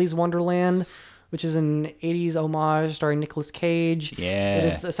called Willy's Wonderland, which is an 80s homage starring Nicolas Cage. Yeah. It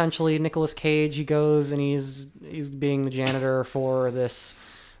is essentially Nicolas Cage. He goes and he's being the janitor for this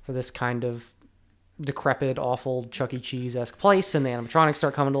kind of decrepit, awful Chuck E. Cheese-esque place, and the animatronics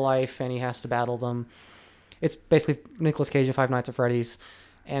start coming to life, and he has to battle them. It's basically Nicolas Cage in Five Nights at Freddy's,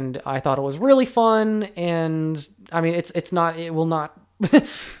 and I thought it was really fun. And I mean, it will not.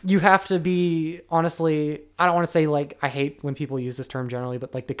 You have to be, honestly, I don't want to say, like, I hate when people use this term generally,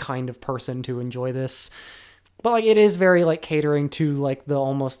 but like the kind of person to enjoy this. But like it is very like catering to like the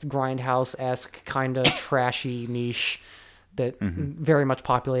almost Grindhouse-esque kind of trashy niche that very much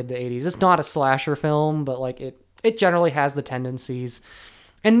populated the 80s. It's not a slasher film, but like it generally has the tendencies.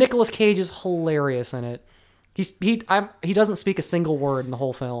 And Nicolas Cage is hilarious in it. He doesn't speak a single word in the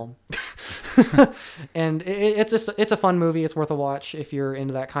whole film. And it's a fun movie. It's worth a watch if you're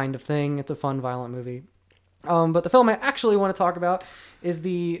into that kind of thing. It's a fun, violent movie. But the film I actually want to talk about is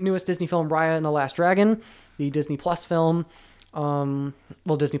the newest Disney film, Raya and the Last Dragon, the Disney Plus film.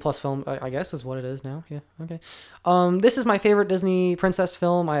 Disney Plus film, I guess, is what it is now. Yeah, okay. This is my favorite Disney princess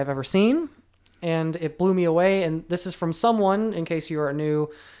film I have ever seen, and it blew me away. And this is from someone, in case you are new.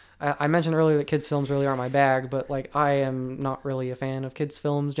 I mentioned earlier that kids' films really aren't my bag, but like I am not really a fan of kids'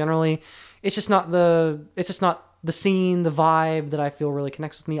 films generally. It's just not the scene, the vibe that I feel really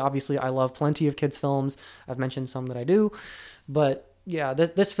connects with me. Obviously, I love plenty of kids' films. I've mentioned some that I do, but yeah,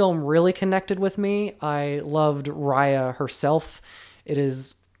 this film really connected with me. I loved Raya herself.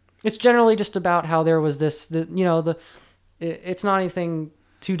 It's generally just about how there was it's not anything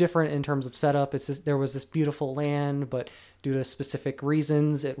too different in terms of setup. It's just, there was this beautiful land, but due to specific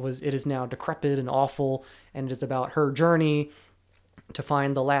reasons, it is now decrepit and awful, and it is about her journey to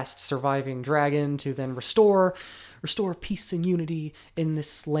find the last surviving dragon to then restore peace and unity in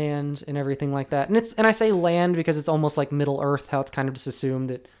this land and everything like that. And I say land because it's almost like Middle Earth, how it's kind of just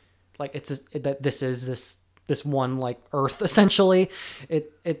assumed that like that this is this one like Earth essentially.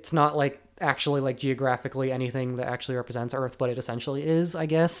 It's not like actually like geographically anything that actually represents Earth, but it essentially is, I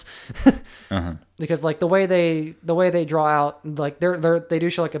guess. Because like the way they draw out, like they do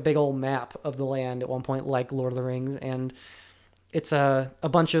show like a big old map of the land at one point, like Lord of the Rings, and it's a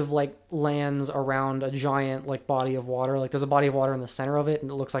bunch of like lands around a giant like body of water. Like there's a body of water in the center of it, and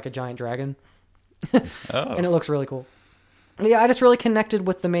it looks like a giant dragon. And it looks really cool. But yeah, I just really connected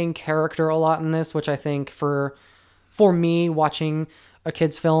with the main character a lot in this, which I think for me, watching a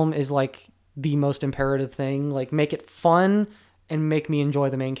kid's film is like the most imperative thing. Like make it fun and make me enjoy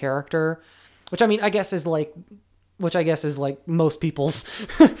the main character, which I guess is like most people's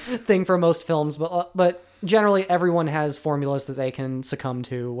thing for most films, but generally everyone has formulas that they can succumb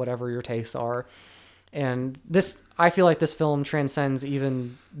to, whatever your tastes are. And I feel like this film transcends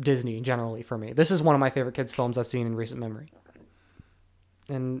even Disney generally for me. This is one of my favorite kids films I've seen in recent memory.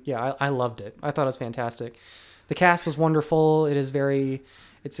 And yeah, I loved it. I thought it was fantastic. The cast was wonderful.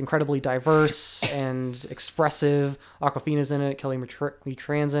 It's incredibly diverse and expressive. Awkwafina's in it. Kelly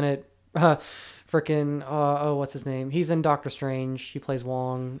Matran's in it. What's his name? He's in Doctor Strange. He plays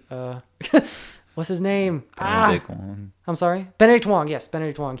Wong. What's his name? Benedict Wong. I'm sorry? Benedict Wong. Yes,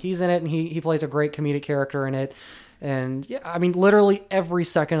 Benedict Wong. He's in it, and he plays a great comedic character in it. And yeah, I mean, literally every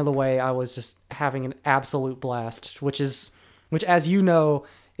second of the way, I was just having an absolute blast, which as you know,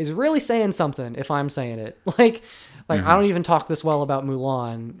 is really saying something if I'm saying it. Like I don't even talk this well about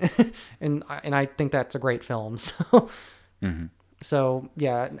Mulan, and I think that's a great film. So, So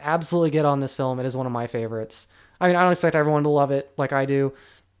yeah, absolutely get on this film. It is one of my favorites. I mean, I don't expect everyone to love it like I do,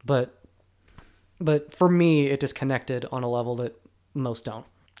 but for me, it just connected on a level that most don't,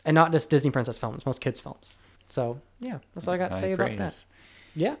 and not just Disney princess films, most kids films. So yeah, that's what I got to say about that.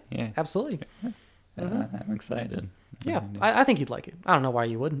 Yeah, absolutely. I'm excited. Yeah, I think you'd like it. I don't know why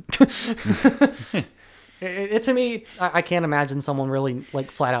you wouldn't. It to me, I can't imagine someone really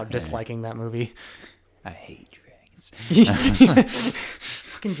like flat out disliking that movie. I hate dragons.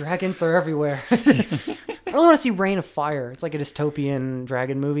 Fucking dragons, they're everywhere. I really want to see Reign of Fire. It's like a dystopian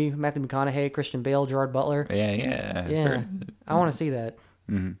dragon movie. Matthew McConaughey, Christian Bale, Gerard Butler. Yeah. I want to see that.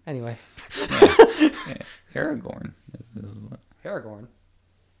 Anyway. Aragorn. Aragorn.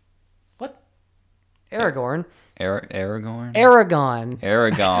 What? Aragorn. Aragorn? Aragon.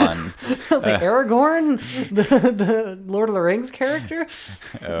 I was like, Aragorn? The Lord of the Rings character?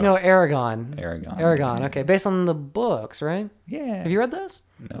 No, Aragon. Aragon, okay. Based on the books, right? Yeah. Have you read those?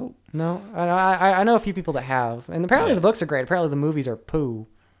 Nope. No? I know a few people that have. And apparently the books are great. Apparently the movies are poo.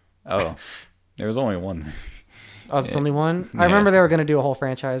 Oh. There was only one. Oh, there's only one? I remember they were going to do a whole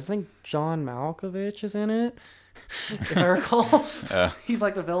franchise. I think John Malkovich is in it, if I recall. He's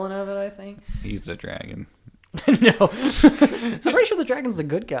like the villain of it, I think. He's the dragon. No. I'm pretty sure the dragon's the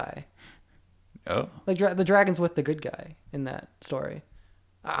good guy. Oh. Like the dragon's with the good guy in that story.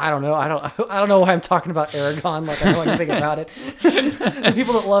 I don't know. I don't know why I'm talking about Aragon like I know anything about it. The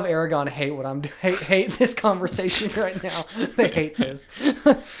people that love Aragon hate what I'm doing. Hate this conversation right now. They hate this.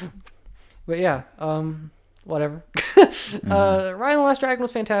 But yeah, whatever. Ryan the Last Dragon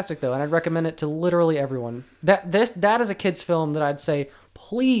was fantastic though, and I'd recommend it to literally everyone. That is a kid's film that I'd say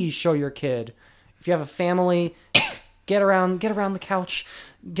please show your kid. If you have a family, get around the couch.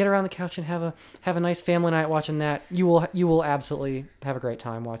 Get around the couch and have a nice family night watching that. You will absolutely have a great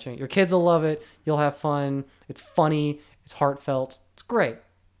time watching it. Your kids will love it. You'll have fun. It's funny. It's heartfelt. It's great.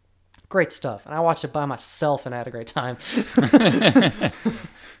 Great stuff. And I watched it by myself and I had a great time.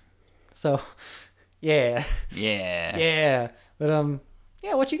 So, yeah. Yeah. Yeah. But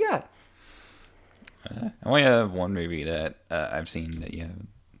yeah, what you got? I only have one movie that I've seen that you haven't.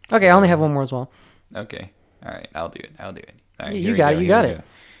 Okay, I only have one more as well. Okay. All right. I'll do it. All right, You got it. You got it.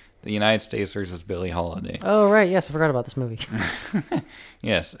 The United States versus Billie Holiday. Oh, right. Yes, I forgot about this movie.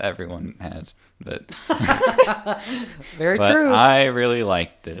 Yes, everyone has. But Very but true. I really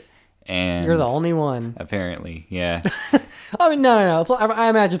liked it. And You're the only one. apparently, yeah. I mean, no. I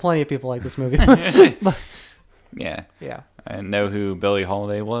imagine plenty of people like this movie. But, Yeah. yeah. I didn't know who Billie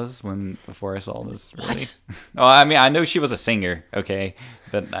Holiday was before I saw this. Really. What? Oh, I mean, I know she was a singer, okay,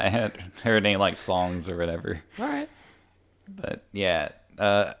 but I had heard any like songs or whatever. All right. But yeah,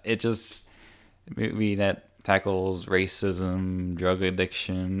 it just a movie that tackles racism, drug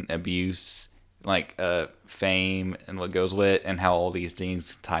addiction, abuse, like fame, and what goes with it, and how all these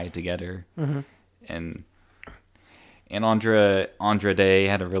things tie together. Mm-hmm. And Andra Day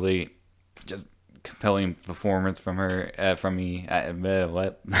had a really just compelling performance from her, from me.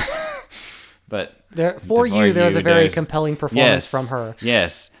 What? But There was a very compelling performance from her.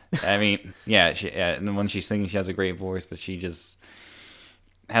 Yes, I mean, yeah, and when she's singing, she has a great voice, but she just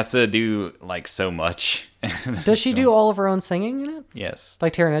has to do like so much. Does she do all of her own singing in it? Yes.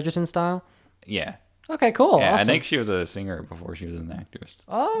 Like Taron Egerton style? Yeah. Okay, cool. Yeah, Awesome. I think she was a singer before she was an actress.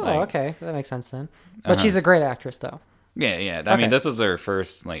 Oh, Like, okay. That makes sense then. But she's a great actress, though. Yeah, yeah. I Okay. mean, this is her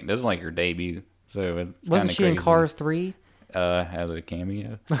first, like, this is like her debut. So it's Wasn't kinda she in crazy. Cars 3? As a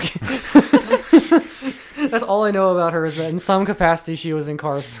cameo. That's all I know about her is that in some capacity she was in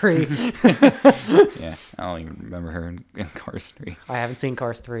Cars 3. Yeah, I don't even remember her in Cars 3. I haven't seen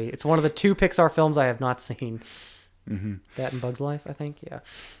Cars 3. It's one of the 2 Pixar films I have not seen. Mm-hmm. That and Bug's Life, I think. Yeah.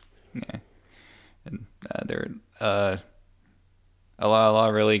 Yeah. And there are a lot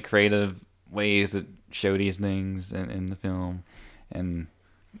of really creative ways that show these things in the film. And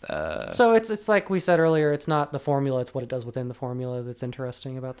So it's like we said earlier, it's not the formula, it's what it does within the formula that's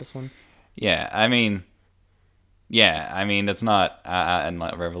interesting about this one. yeah, I mean, it's not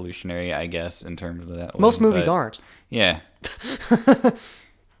revolutionary, I guess, in terms of that. Most way, movies but aren't. Yeah.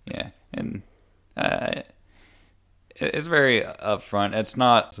 Yeah. And it's very upfront. It's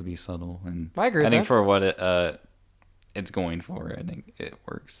not to be subtle. And I agree with think that. for what it's going for, I think it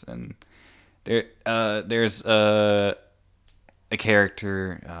works. And there's a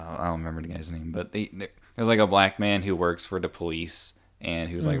character, I don't remember the guy's name, but there's like a black man who works for the police and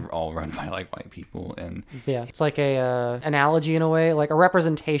who's like all run by like white people. And Yeah, it's like a analogy in a way, like a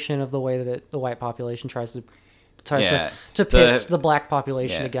representation of the way that the white population tries Yeah, to pit the black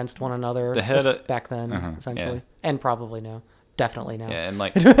population yeah. against one another. The head of- back then, essentially, yeah. and probably now, definitely now. yeah, and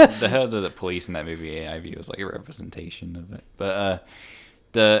like the head of the police in that movie, I view as like a representation of it. But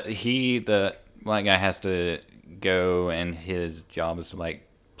the black guy has to go, and his job is to like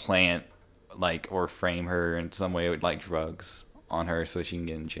plant like or frame her in some way with like drugs on her so she can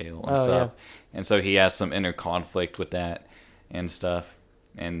get in jail and stuff. Yeah. And so he has some inner conflict with that and stuff.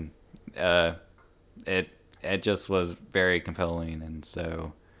 And it just was very compelling, and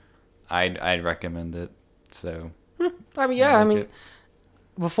so I'd recommend it. So I mean, yeah, I I like mean, it.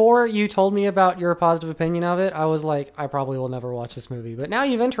 before you told me about your positive opinion of it, I was like, I probably will never watch this movie. But now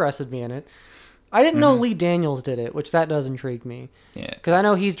you've interested me in it. I didn't know Lee Daniels did it, which that does intrigue me. yeah, Because I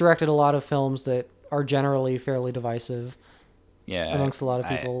know he's directed a lot of films that are generally fairly divisive yeah, amongst a lot of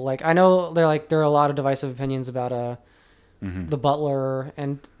people. Like I know there are a lot of divisive opinions about The Butler,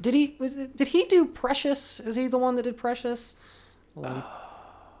 and did he do Precious? Is he the one that did Precious?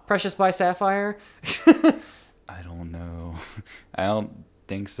 Precious by Sapphire. I don't know. I don't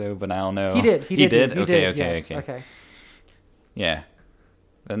think so, but I don't know. He did. He did. Okay. Yes. Okay. Yeah.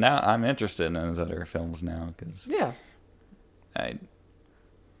 But now I'm interested in those other films now because Yeah. I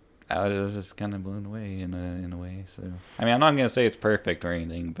was just kind of blown away in a way. So I mean, I'm not gonna say it's perfect or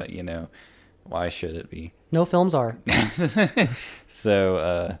anything, but why should it be? No films are.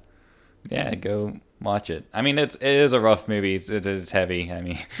 So yeah, go watch it. I mean, it is a rough movie. It is heavy. I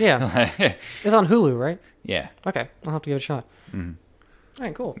mean, Yeah. It's on Hulu, right? yeah. Okay, I'll have to give it a shot. Mhm. All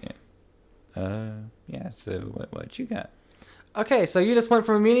right, cool. Yeah. So what you got? Okay, so you just went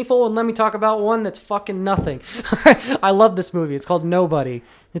from a meaningful, and let me talk about one that's fucking nothing. I love this movie. It's called Nobody.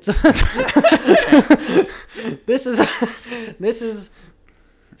 It's this is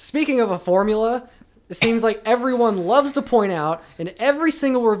speaking of a formula. It seems like everyone loves to point out in every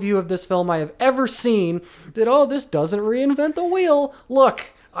single review of this film I have ever seen that, oh, this doesn't reinvent the wheel. Look,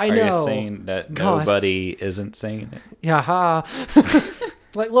 I know. Are you saying that God. nobody isn't saying it? Yaha.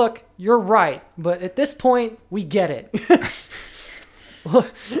 Like, look, you're right, but at this point, we get it.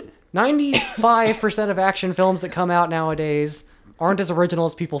 Look, 95% of action films that come out nowadays aren't as original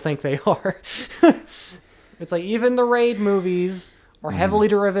as people think they are. It's like even the Raid movies are heavily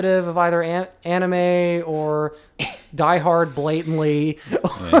derivative of either anime or Die Hard blatantly,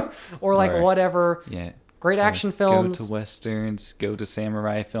 or like Or- whatever. Yeah. Great action films. Go to westerns. Go to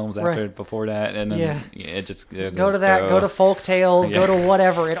samurai films Right. before that, and then Yeah. it just Go to that. Go to folk tales. Go to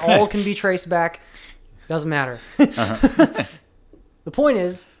whatever. It all can be traced back. Doesn't matter. The point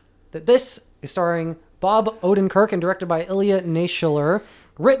is that this is starring Bob Odenkirk and directed by Ilya Naishuller,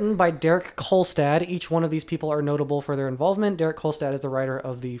 written by Derek Kolstad. Each one of these people are notable for their involvement. Derek Kolstad is the writer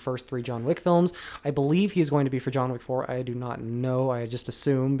of the first 3 John Wick films. I believe he's going to be for John Wick 4. I do not know. I just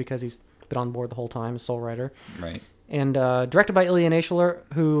assume because he's been on board the whole time as sole writer. Right. And directed by Ilya Naishuller,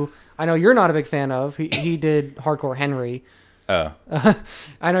 who I know you're not a big fan of. He did Hardcore Henry. Oh.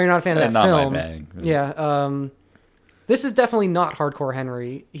 I know you're not a fan of that Not my film. bag. Yeah. This is definitely not Hardcore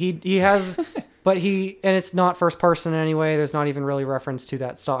Henry. He has, but and it's not first person in any way. There's not even really reference to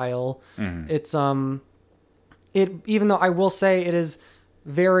that style. It's even though I will say it is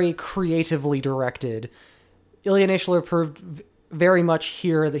very creatively directed. Ilya Naishuller proved very much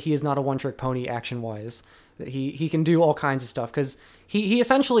here that he is not a one-trick pony action-wise. That he can do all kinds of stuff because he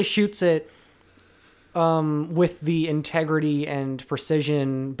essentially shoots it with the integrity and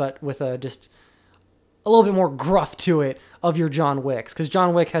precision, but with just a little bit more gruff to it of your John Wicks, because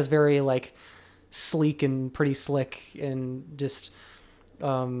John Wick has very like sleek and pretty slick and just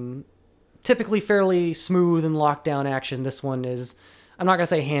typically fairly smooth and locked down action. This one is, I'm not gonna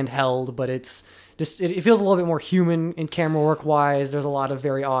say handheld, but it's just it feels a little bit more human in camera work wise. There's a lot of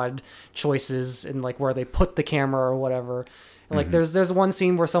very odd choices in like where they put the camera or whatever. And like there's one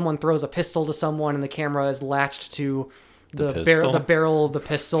scene where someone throws a pistol to someone and the camera is latched to the barrel of the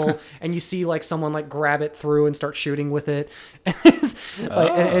pistol, and you see like someone like grab it through and start shooting with it.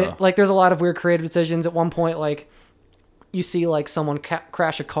 Like there's a lot of weird creative decisions. At one point, like you see like someone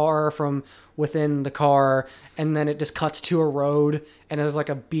crash a car from within the car, and then it just cuts to a road, and there's like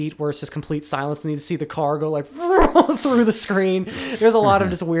a beat where it's just complete silence, and you see the car go like through the screen. There's a lot of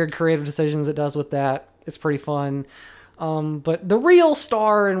just weird creative decisions it does with that. It's pretty fun. But the real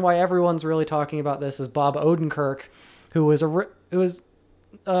star and why everyone's really talking about this is Bob Odenkirk, who was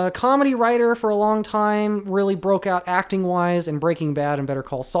a comedy writer for a long time, really broke out acting-wise in Breaking Bad and Better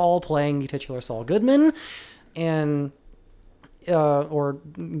Call Saul, playing the titular Saul Goodman, and or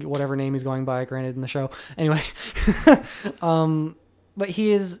whatever name he's going by, granted, in the show. Anyway, but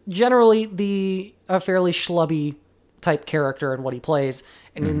he is generally a fairly schlubby type character in what he plays,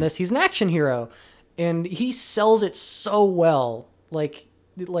 and in this, he's an action hero, and he sells it so well. Like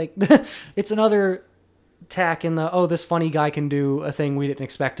it's another tack in this funny guy can do a thing we didn't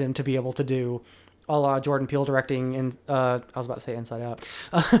expect him to be able to do, a la Jordan Peele directing and I was about to say Inside Out,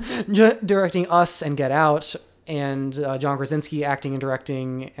 directing Us and Get Out, and John Krasinski acting and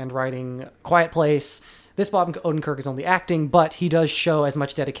directing and writing Quiet Place. This Bob Odenkirk is only acting, but he does show as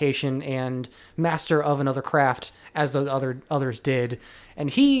much dedication and master of another craft as those others did, and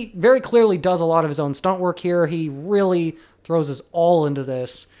he very clearly does a lot of his own stunt work here. He really throws us all into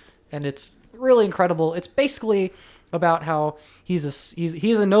this, and it's really incredible. It's basically about how he's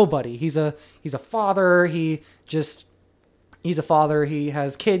a nobody. He's a father. He's a father. He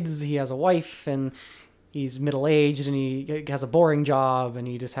has kids. He has a wife, and he's middle-aged, and he has a boring job, and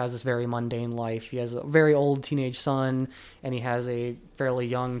he just has this very mundane life. He has a very old teenage son, and he has a fairly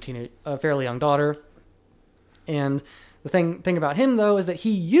young daughter. And the thing about him though is that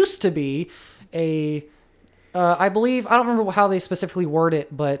he used to be I believe, I don't remember how they specifically word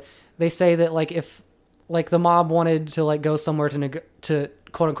it, but they say that like if like the mob wanted to like go somewhere to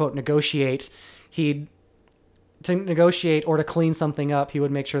quote unquote negotiate, to negotiate or to clean something up, he would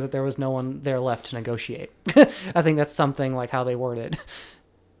make sure that there was no one there left to negotiate. I think that's something like how they word it.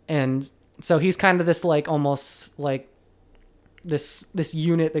 And so he's kind of this like almost like this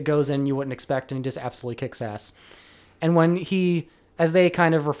unit that goes in you wouldn't expect, and he just absolutely kicks ass. And when he as they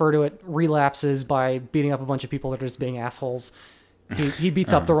kind of refer to it, relapses by beating up a bunch of people that are just being assholes. He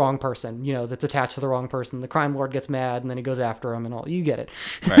beats up the wrong person, that's attached to the wrong person. The crime lord gets mad, and then he goes after him, and all. You get it.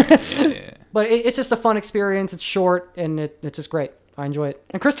 Right. Yeah. But it's just a fun experience. It's short, and it's just great. I enjoy it.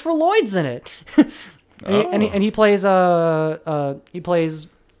 And Christopher Lloyd's in it. and he plays Bob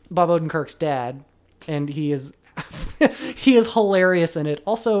Odenkirk's dad, and he is he is hilarious in it.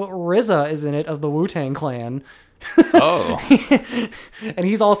 Also, RZA is in it of the Wu-Tang Clan. Oh. And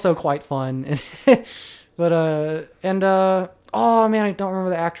he's also quite fun. But oh man, I don't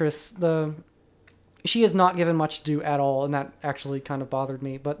remember the actress. She is not given much to do at all, and that actually kind of bothered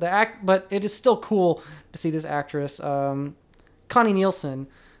me. But but it is still cool to see this actress, Connie Nielsen,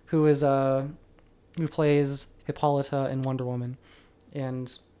 who plays Hippolyta in Wonder Woman,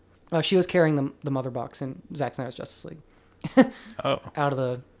 and she was carrying the mother box in Zack Snyder's Justice League. out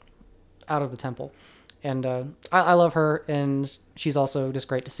of the temple, and I love her, and she's also just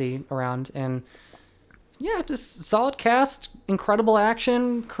great to see around. And yeah, just solid cast, incredible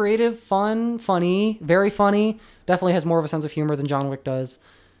action, creative, fun, funny, very funny. Definitely has more of a sense of humor than John Wick does,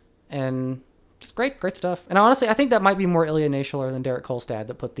 and just great stuff. And honestly, I think that might be more Ilya Naishuller than Derek Kolstad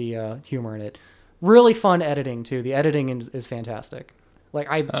that put the humor in it. Really fun editing too. The editing is fantastic. Like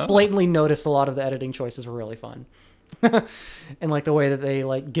I blatantly noticed a lot of the editing choices were really fun. And like the way that they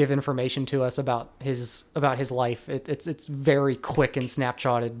like give information to us about his life. It's very quick and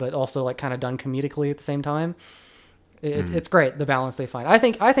snapshotted, but also like kind of done comedically at the same time. It's great, the balance they find. I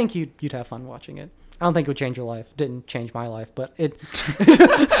think you'd have fun watching it. I don't think it would change your life. Didn't change my life, but it's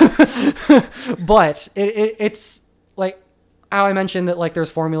like how I mentioned that like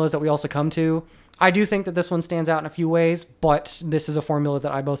there's formulas that we all succumb to. I do think that this one stands out in a few ways, but this is a formula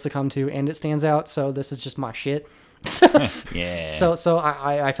that I both succumb to, and it stands out. So this is just my shit. Yeah. So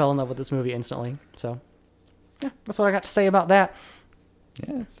I fell in love with this movie instantly. So yeah, that's what I got to say about that.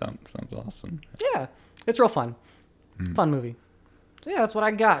 Yeah, sounds awesome. Yeah, it's real fun. Fun movie. So yeah, that's what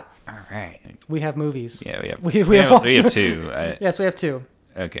I got. All right. We have movies. Yeah, we have. We have two. Yes, we have two.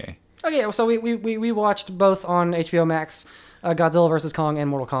 Okay. Okay, so we watched both on HBO Max, Godzilla vs. Kong and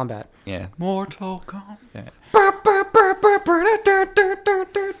Mortal Kombat. Yeah. Mortal Kombat.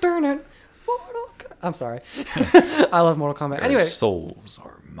 I'm sorry. I love Mortal Kombat. Anyway. Souls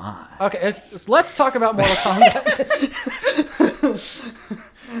are mine. Okay, so let's talk about Mortal Kombat.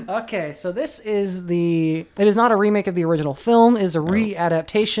 Okay, so it is not a remake of the original film. It is a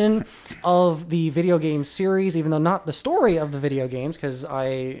readaptation of the video game series, even though not the story of the video games, because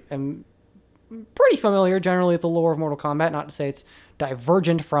I am pretty familiar generally with the lore of Mortal Kombat. Not to say it's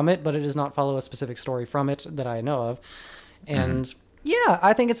divergent from it, but it does not follow a specific story from it that I know of. And yeah,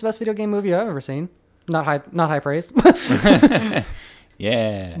 I think it's the best video game movie I've ever seen. Not high praise.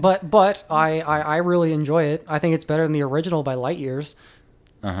 Yeah. But I really enjoy it. I think it's better than the original by light years.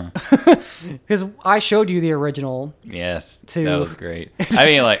 Because I showed you the original. Yes, that was great. I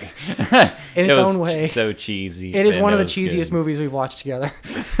mean, like, in its own way, so cheesy. It is one of the cheesiest movies we've watched together.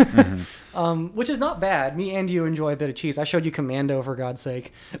 Which is not bad. Me and you enjoy a bit of cheese. I showed you Commando, for God's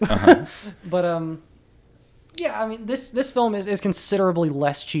sake. But yeah, I mean, this film is considerably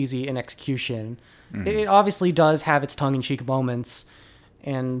less cheesy in execution. It obviously does have its tongue-in-cheek moments,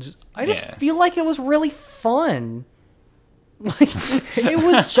 and I just feel like it was really fun. Like, it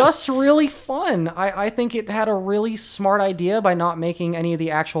was just really fun. I think it had a really smart idea by not making any of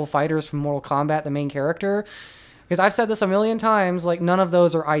the actual fighters from Mortal Kombat the main character. Because I've said this a million times, like, none of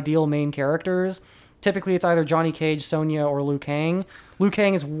those are ideal main characters. Typically, it's either Johnny Cage, Sonya, or Liu Kang. Liu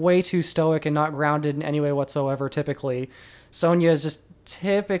Kang is way too stoic and not grounded in any way whatsoever, typically. Sonya is just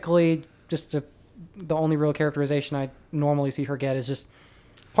typically the only real characterization I normally see her get is just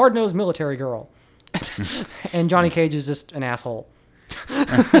hard-nosed military girl. And Johnny Cage is just an asshole.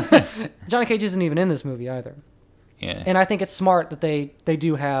 Johnny Cage isn't even in this movie either. Yeah. And I think it's smart that they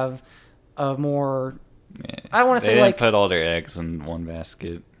do have a more... Yeah. I don't want to say didn't like... put all their eggs in one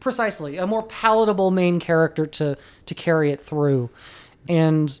basket. Precisely. A more palatable main character to carry it through.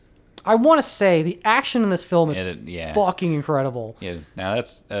 And I want to say the action in this film is fucking incredible. Yeah. Now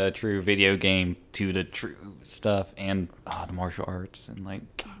that's a true video game to the true stuff and the martial arts and like...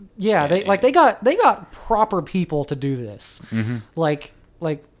 Yeah, they got proper people to do this. Like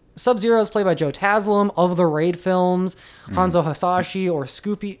Sub-Zero is played by Joe Taslim of the Raid films. Hanzo Hasashi or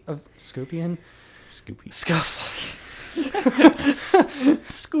Scoopian. Scoopian.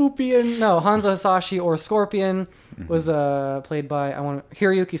 No, Hanzo Hasashi or Scorpion was played by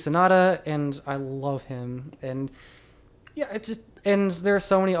Hiroyuki Sanada, and I love him. And yeah, it's just, and there are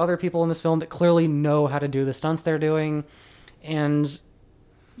so many other people in this film that clearly know how to do the stunts they're doing, and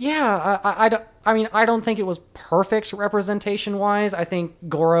Yeah, I mean, I don't think it was perfect representation wise. I think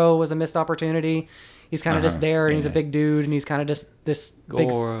Goro was a missed opportunity. He's kind of just there, and he's a Yeah. big dude, and he's kind of just this big.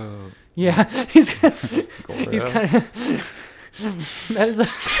 Goro. Yeah, he's Goro. he's kind of. That is a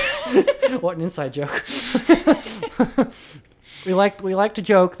what an inside joke. We like to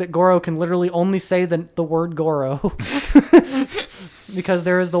joke that Goro can literally only say the word Goro. Because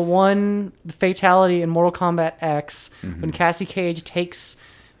there is the one fatality in Mortal Kombat X when Cassie Cage takes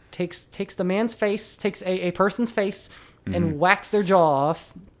the man's face, takes a person's face and whacks their jaw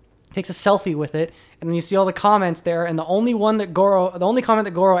off, takes a selfie with it, and then you see all the comments there, and the only comment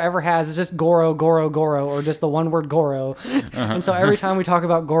that Goro ever has is just Goro, Goro, Goro, or just the one word Goro. And so every time we talk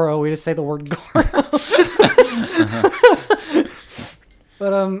about Goro, we just say the word Goro.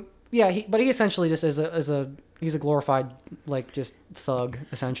 But yeah, he essentially just is he's a glorified like just thug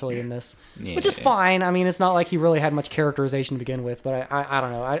essentially in this, which is fine. I mean, it's not like he really had much characterization to begin with, but I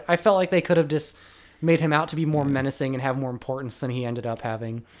don't know. I felt like they could have just made him out to be more menacing and have more importance than he ended up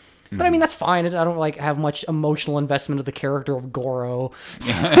having. But I mean, that's fine. I don't like have much emotional investment of the character of Goro.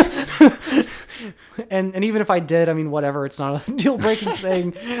 So, and even if I did, I mean, whatever. It's not a deal breaking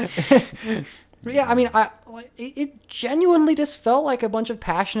thing. But yeah, I mean, it genuinely just felt like a bunch of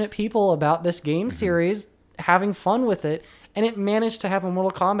passionate people about this game series having fun with it, and it managed to have a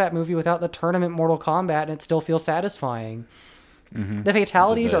Mortal Kombat movie without the tournament Mortal Kombat, and it still feels satisfying. The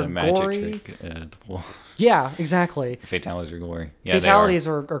fatalities are gory. Yeah, exactly. Fatalities are gory. Yeah, fatalities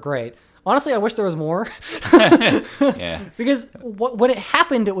are great. Honestly, I wish there was more. Yeah. Because when it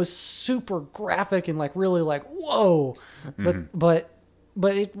happened, it was super graphic and like really like whoa, but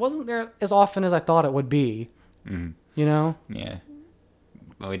it wasn't there as often as I thought it would be. You know? Yeah.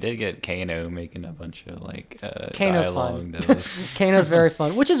 But we did get Kano making a bunch of like Kano's dialogue. fun. That was... Kano's very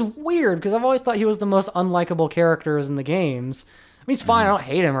fun, which is weird because I've always thought he was the most unlikable characters in the games. I mean, he's fine. I don't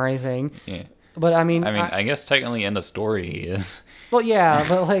hate him or anything. Yeah. But I mean, I guess technically in the story he is. Well, yeah,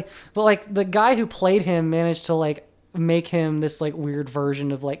 but like the guy who played him managed to like make him this like weird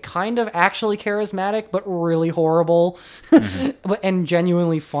version of like kind of actually charismatic but really horrible, and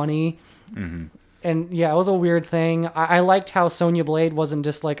genuinely funny. And yeah, it was a weird thing. I liked how Sonya Blade wasn't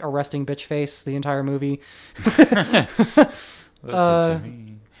just like a resting bitch face the entire movie.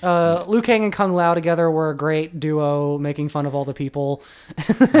 Liu Kang and Kung Lao together were a great duo, making fun of all the people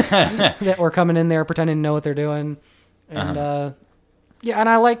that were coming in there pretending to know what they're doing. And yeah, and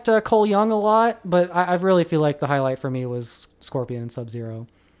I liked Cole Young a lot, but I really feel like the highlight for me was Scorpion and Sub-Zero.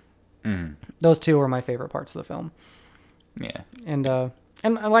 Those two were my favorite parts of the film. Yeah.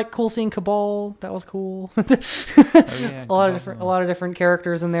 And I like cool seeing Cabal. That was cool. Yeah, a lot of different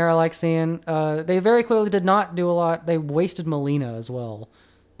characters in there. I like seeing. They very clearly did not do a lot. They wasted Melina as well.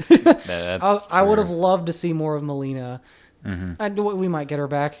 I would have loved to see more of Melina. We might get her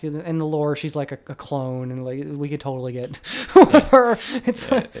back in the lore. She's like a clone, and like we could totally get her. It's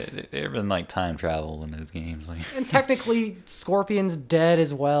there been like time travel in those games, like. And technically Scorpion's dead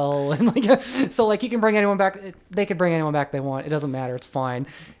as well, and like so like you can bring anyone back. They could bring anyone back they want. It doesn't matter. It's fine.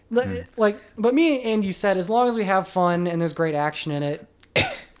 Like, but me and you said as long as we have fun and there's great action in it,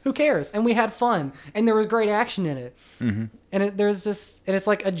 who cares? And we had fun, and there was great action in it. And it's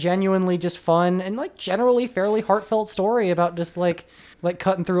like a genuinely just fun and like generally fairly heartfelt story about just like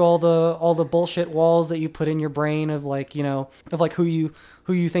cutting through all the bullshit walls that you put in your brain of like, you know, of like who you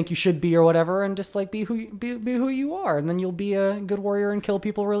think you should be or whatever, and just like be who you are, and then you'll be a good warrior and kill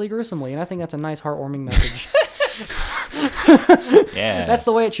people really gruesomely. And I think that's a nice heartwarming message. Yeah. That's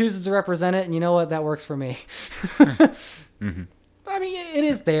the way it chooses to represent it, and you know what? That works for me. I mean, it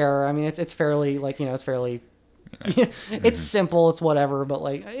is there. I mean, it's fairly like, you know, it's fairly. It's simple, it's whatever, but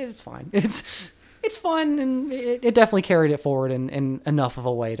like it's fine. It's fun, and it definitely carried it forward in enough of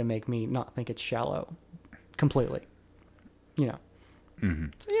a way to make me not think it's shallow completely, you know.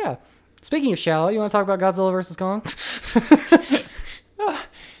 So yeah, speaking of shallow, you want to talk about Godzilla vs. Kong?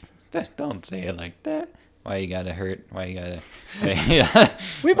 Don't say it like that. Why you gotta hurt? Why you gotta?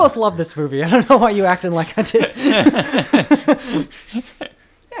 We both love this movie. I don't know why you acting like I did.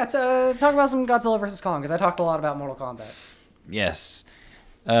 Yeah, talk about some Godzilla vs. Kong, because I talked a lot about Mortal Kombat. Yes.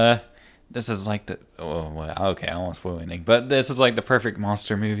 This is like the... Oh, well, okay, I won't spoil anything. But this is like the perfect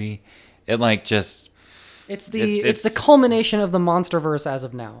monster movie. It like just... It's the culmination of the MonsterVerse as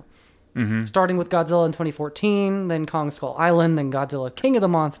of now. Starting with Godzilla in 2014, then Kong Skull Island, then Godzilla King of the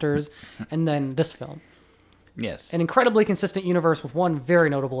Monsters, and then this film. Yes. An incredibly consistent universe with one very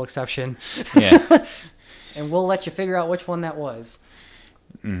notable exception. Yeah. And we'll let you figure out which one that was.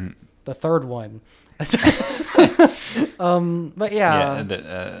 The third one. But yeah,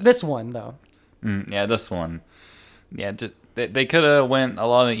 this one though. Yeah, this one. Yeah, they could have went a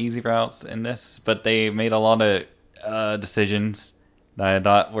lot of easy routes in this, but they made a lot of decisions that I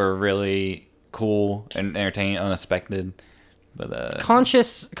thought were really cool and entertaining, unexpected. But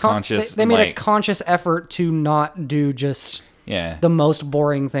conscious. They made a conscious effort to not do just the most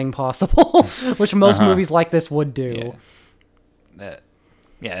boring thing possible, which most movies like this would do.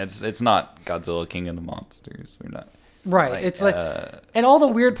 It's not Godzilla King of the Monsters. We're not. Right. Like, it's like, and all the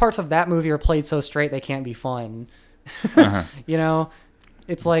weird parts of that movie are played so straight they can't be fun. You know,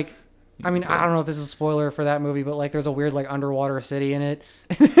 it's like, I mean, I don't know if this is a spoiler for that movie, but like, there's a weird like underwater city in it,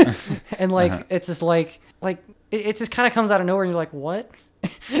 and like, it's just like it just kind of comes out of nowhere, and you're like, what?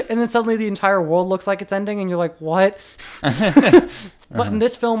 And then suddenly the entire world looks like it's ending, and you're like, what? But in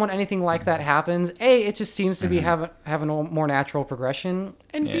this film, when anything like that happens, A, it just seems to be having a more natural progression,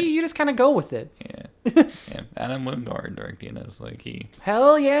 and B, you just kind of go with it. Adam Wingard directing this, like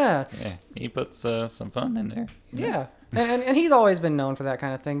hell yeah. He puts some fun in there. Yeah. And he's always been known for that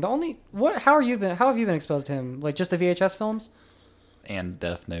kind of thing. How have you been exposed to him? Like just the VHS films? And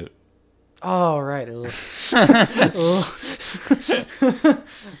Death Note. Oh, right.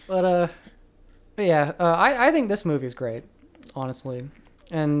 But yeah, I think this movie is great, honestly.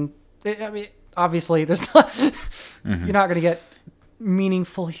 And I mean, obviously, there's not you're not going to get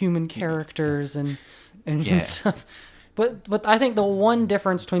meaningful human characters and stuff. But I think the one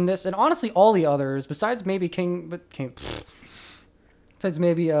difference between this and honestly all the others, besides maybe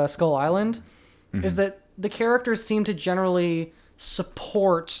Skull Island, is that the characters seem to generally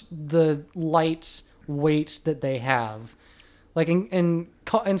support the light weight that they have. Like in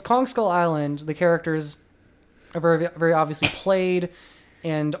Kong Skull Island, the characters are very, very obviously played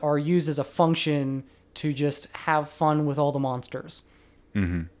and are used as a function to just have fun with all the monsters.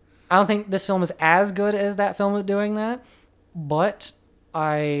 I don't think this film is as good as that film at doing that, but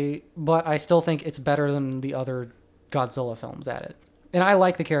I still think it's better than the other Godzilla films at it. And I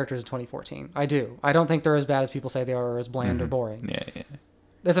like the characters in 2014. I do. I don't think they're as bad as people say they are, or as bland or boring. Yeah.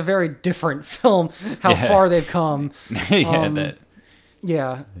 That's a very different film, how far they've come. And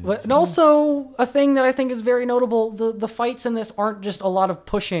also a thing that I think is very notable, the fights in this aren't just a lot of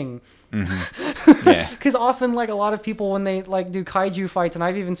pushing. Because often, like, a lot of people, when they like do kaiju fights, and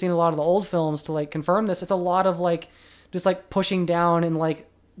I've even seen a lot of the old films to like confirm this, it's a lot of like just like pushing down and like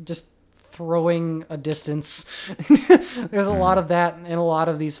just throwing a distance. There's a lot of that in a lot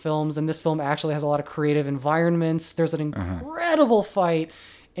of these films, and this film actually has a lot of creative environments. There's an incredible fight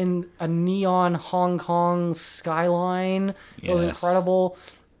in a neon Hong Kong skyline. It was incredible.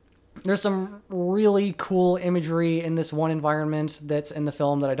 There's some really cool imagery in this one environment that's in the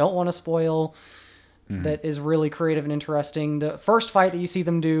film that I don't want to spoil, that is really creative and interesting. The first fight that you see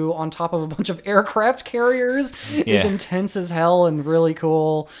them do on top of a bunch of aircraft carriers is intense as hell and really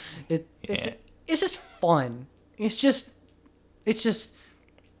cool. It's just fun. It's just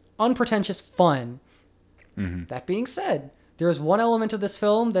unpretentious fun. That being said, there is one element of this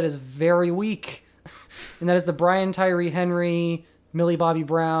film that is very weak, and that is the Brian Tyree Henry, Millie Bobby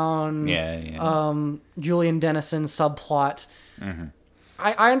Brown, Julian Dennison subplot.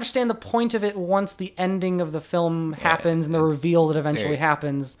 I understand the point of it once the ending of the film happens and the reveal that eventually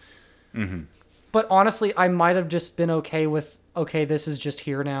happens. But honestly, I might have just been okay with, this is just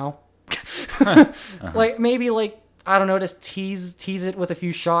here now. Like, maybe, like, I don't know, just tease it with a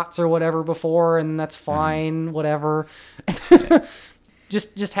few shots or whatever before, and that's fine, whatever.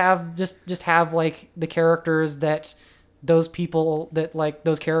 just have like the characters that those people that like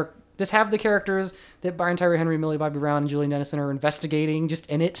those characters. Just have the characters that Brian Tyree Henry, Millie Bobby Brown, and Julian Dennison are investigating just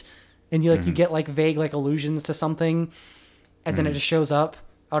in it, and you you get like vague like allusions to something, and then it just shows up.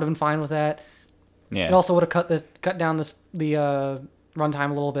 I would have been fine with that. Yeah. It also would have cut down the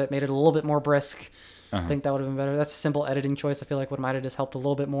runtime a little bit, made it a little bit more brisk. I think that would have been better. That's a simple editing choice. I feel like what might have just helped a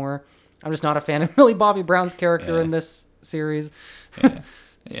little bit more. I'm just not a fan of Millie Bobby Brown's character in this series.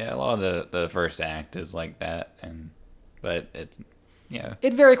 A lot of the first act is like that, but it's. Yeah.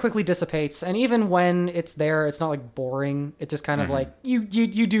 It very quickly dissipates, and even when it's there, it's not like boring. It just kind of like you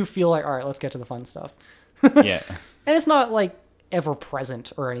do feel like, all right, let's get to the fun stuff. And it's not like ever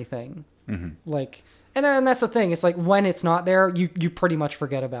present or anything. Like, and then that's the thing. It's like when it's not there, you pretty much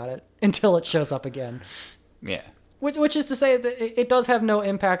forget about it until it shows up again. Yeah. Which is to say that it does have no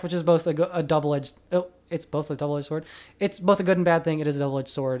impact, which is both a double-edged. Oh, it's both a double-edged sword. It's both a good and bad thing. It is a double-edged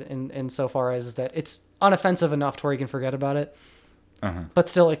sword in so far as that it's unoffensive enough to where you can forget about it. But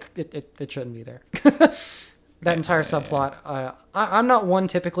still, it shouldn't be there. That entire subplot. I'm not one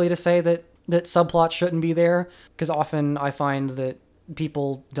typically to say that subplots shouldn't be there, because often I find that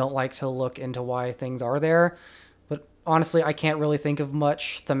people don't like to look into why things are there. But honestly, I can't really think of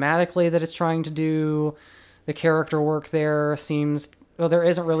much thematically that it's trying to do. The character work there seems, well, there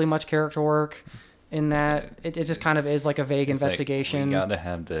isn't really much character work in that. It just kind of is like a vague It's investigation. Like, we gotta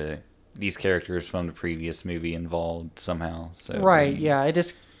have these characters from the previous movie involved somehow. So Right, yeah. I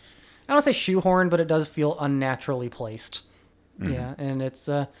don't say shoehorned, but it does feel unnaturally placed. Mm-hmm. Yeah, and it's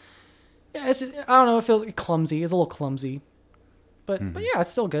it's just, I don't know, it feels clumsy. It's a little clumsy. But yeah,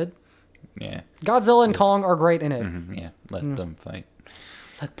 it's still good. Yeah. Godzilla and Kong are great in it. Mm-hmm. Yeah. Let them fight.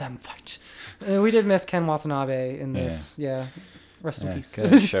 Let them fight. We did miss Ken Watanabe in this. Yeah. Rest in peace.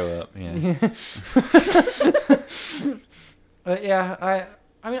 Could show up. Yeah. But yeah,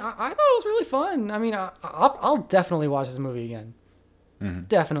 I mean, I thought it was really fun. I mean, I'll definitely watch this movie again. Mm-hmm.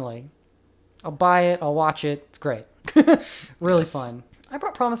 Definitely. I'll buy it. I'll watch it. It's great. Really fun. I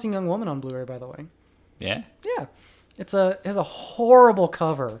brought Promising Young Woman on Blu-ray, by the way. Yeah. Yeah. It has a horrible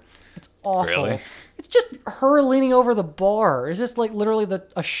cover. It's awful. Really? It's just her leaning over the bar. It's just like literally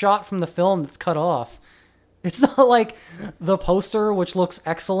a shot from the film that's cut off. It's not like the poster, which looks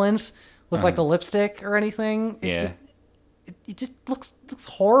excellent with like the lipstick or anything. It just looks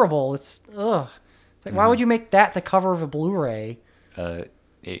horrible. It's ugh. It's like, why would you make that the cover of a Blu-ray?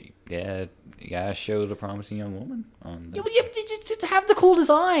 You gotta show the Promising Young Woman on. Just have the cool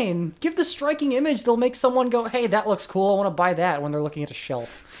design. Give the striking image. They'll make someone go, "Hey, that looks cool. I want to buy that." When they're looking at a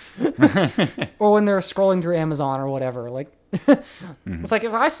shelf, or when they're scrolling through Amazon or whatever. Like, it's like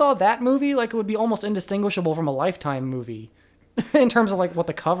if I saw that movie, like it would be almost indistinguishable from a Lifetime movie in terms of like what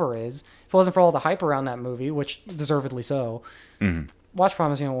the cover is. If it wasn't for all the hype around that movie, which deservedly so. Watch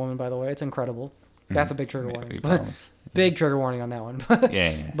Promising Young Woman, by the way. It's incredible. That's a big trigger warning. Big trigger warning on that one.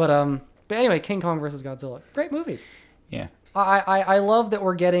 Yeah. But anyway, King Kong versus Godzilla. Great movie. Yeah. I love that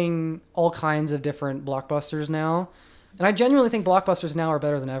we're getting all kinds of different blockbusters now. And I genuinely think blockbusters now are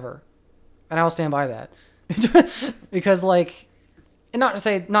better than ever. And I will stand by that. Because like, and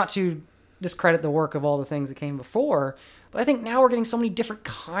not to discredit the work of all the things that came before, but I think now we're getting so many different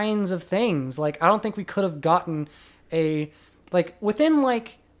kinds of things. Like, I don't think we could have gotten within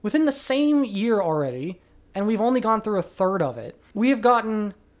the same year already, and we've only gone through a third of it. We have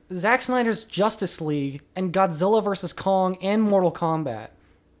gotten Zack Snyder's Justice League and Godzilla vs. Kong and Mortal Kombat.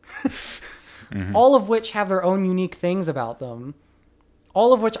 All of which have their own unique things about them.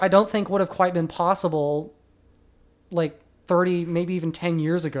 All of which I don't think would have quite been possible like 30, maybe even 10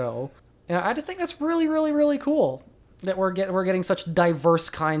 years ago. And I just think that's really, really, really cool that we're getting such diverse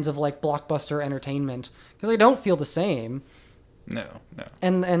kinds of like blockbuster entertainment, because they don't feel the same. No.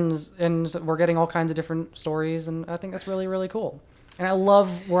 And we're getting all kinds of different stories, and I think that's really, really cool. And I love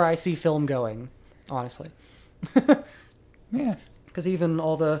where I see film going, honestly. Yeah. Because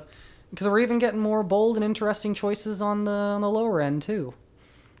we're even getting more bold and interesting choices on the lower end too.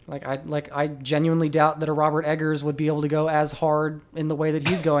 I genuinely doubt that a Robert Eggers would be able to go as hard in the way that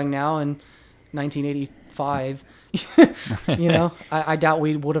he's going now in 1985. You know, I doubt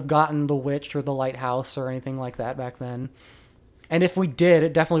we would have gotten The Witch or The Lighthouse or anything like that back then. And if we did,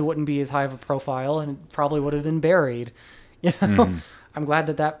 it definitely wouldn't be as high of a profile, and it probably would have been buried. You know, I'm glad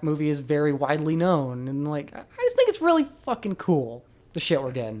that movie is very widely known, and like, I just think it's really fucking cool, the shit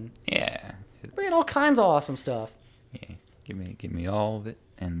we're getting. Yeah. We're getting all kinds of awesome stuff. Yeah. Give me all of it,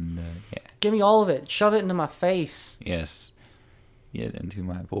 and yeah. Give me all of it. Shove it into my face. Yes. Get into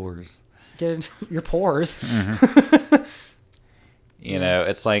my pores. Get it into your pores. You know,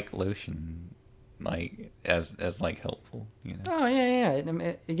 it's like lotion, like as like helpful. You know. Oh yeah.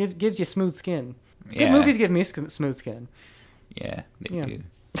 It gives you smooth skin. Good Yeah. movies give me smooth skin. Yeah, they Yeah. do.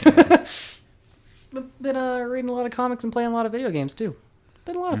 Been reading a lot of comics and playing a lot of video games too.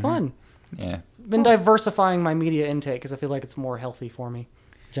 Been a lot of fun. Yeah. Been diversifying my media intake because I feel like it's more healthy for me,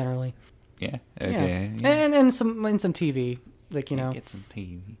 generally. Yeah. Okay. Yeah. And some TV, like, you know. Get some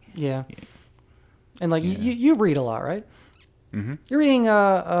TV. Yeah. And like you read a lot, right? Mm-hmm. You're reading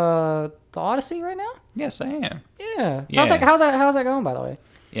the Odyssey right now? Yes, I am. Yeah. Yeah. How's that going, by the way?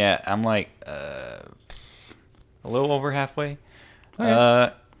 Yeah, I'm like a little over halfway.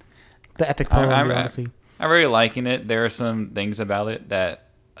 Okay. The epic poem of the Odyssey. I'm really liking it. There are some things about it that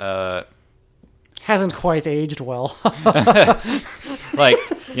Hasn't quite aged well. like,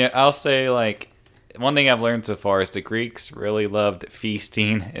 yeah, I'll say, like, one thing I've learned so far is the Greeks really loved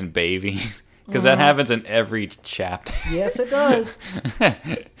feasting and bathing, because that happens in every chapter. Yes, it does.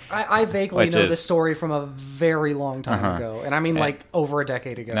 I vaguely Which know is- this story from a very long time ago, and I mean like over a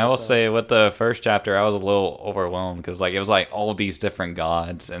decade ago. And I will so. say, with the first chapter, I was a little overwhelmed because, like, it was like all these different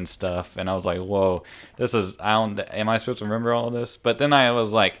gods and stuff, and I was like, "Whoa, this is am I supposed to remember all this?" But then I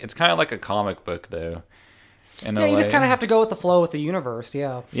was like, "It's kind of like a comic book, though." In a Yeah, you just way. kind of have to go with the flow with the universe.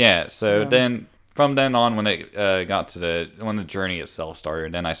 Yeah. Yeah. So Yeah. then, from then on, when it got to when the journey itself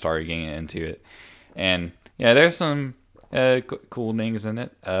started, then I started getting into it, and yeah, there's some cool things in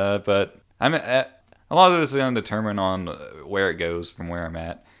it. But I'm a lot of this is going to determine on where it goes from where I'm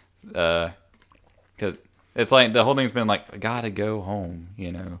at. Because it's like the whole thing's been like, I gotta go home,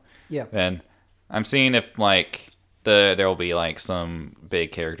 you know. Yeah. And I'm seeing if like there will be like some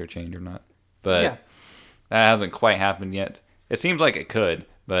big character change or not. But Yeah. that hasn't quite happened yet. It seems like it could,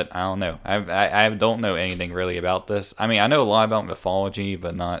 but I don't know. I don't know anything really about this. I mean, I know a lot about mythology,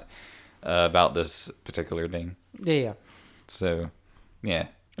 but not about this particular thing. Yeah. So, yeah.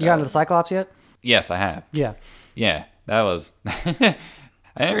 You got into the Cyclops yet? Yes, I have. Yeah. Yeah, that was.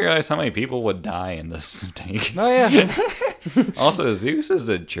 I didn't realize how many people would die in this take. Oh yeah. Also, Zeus is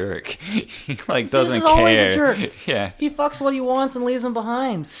a jerk. He like Zeus doesn't is care. always a jerk. Yeah. He fucks what he wants and leaves him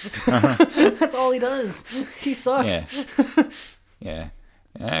behind. That's all he does. He sucks. Yeah.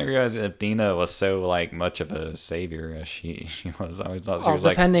 And I realized that Athena was so like much of a savior as she was. I always thought she was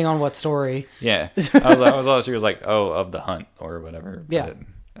like, depending on what story. yeah. I always thought she was like, oh, of the hunt or whatever. Yeah.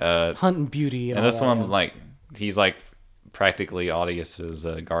 But, Hunt and beauty. And and all this that, one's yeah. like he's like practically Audius's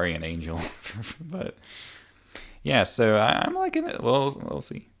guardian angel. But yeah, so I'm liking it. We'll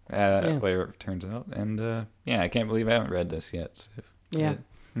see where it turns out. And yeah, I can't believe I haven't read this yet. So, Yeah.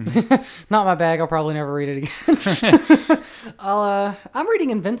 Not my bag. I'll probably never read it again. I'm reading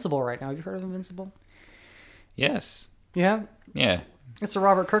Invincible right now. Have you heard of Invincible? Yes. Yeah. Yeah. It's a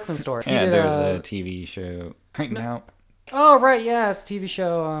Robert Kirkman story. He Yeah, did, there's a TV show right now. Oh right, yeah, it's a TV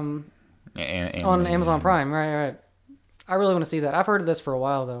show And on Amazon Prime. Right. I really want to see that. I've heard of this for a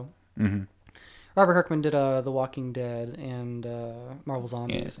while though. Mm-hmm. Robert Kirkman did The Walking Dead and Marvel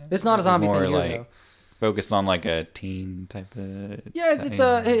Zombies. Yeah. It's not a zombie more thing here like though. Focused on like a teen type of. Yeah, it's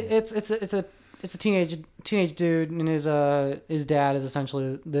a teenage dude, and his dad is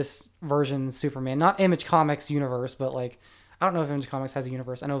essentially this version of Superman. Not Image Comics universe, but like I don't know if Image Comics has a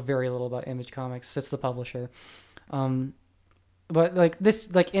universe. I know very little about Image Comics. It's the publisher. But like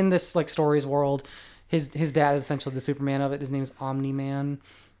this, like in this like stories world, his dad is essentially the Superman of it. His name's Omni-Man.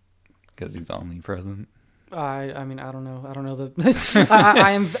 Because he's omnipresent. I mean I don't know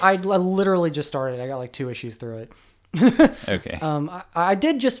the I literally just started. I got like 2 issues through it. Okay. I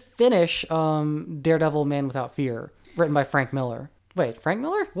did just finish Daredevil Man Without Fear, written by Frank Miller. Wait, Frank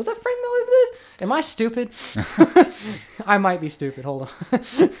Miller? Was that Frank Miller that did? Am I stupid? I might be stupid. Hold on.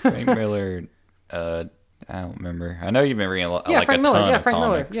 Frank Miller. I don't remember. I know you've been reading like Frank a Miller. ton Yeah, of Frank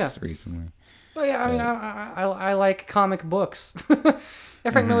Miller. comics Yeah. recently. Oh yeah, I mean I like comic books. Yeah,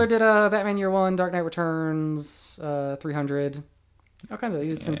 Frank Miller did Batman Year One, Dark Knight Returns, 300, all kinds of. He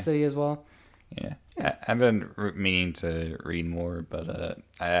did Sin City as well. Yeah. I've been meaning to read more, but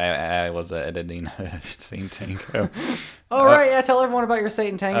I was editing Satan Tango. Oh right, yeah. Tell everyone about your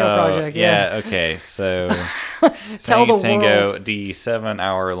Satan Tango project. Yeah. Okay. So Tell the Satan Tango, world. the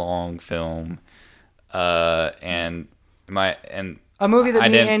 7-hour-long film, and A movie that I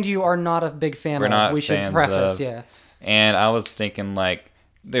me didn't- and you are not a big fan we're of. not We should fans preface, of. yeah. And I was thinking, like,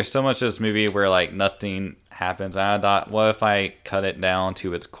 there's so much of this movie where, like, nothing happens. And I thought, what if I cut it down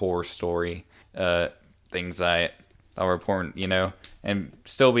to its core story? Things that are important, you know? And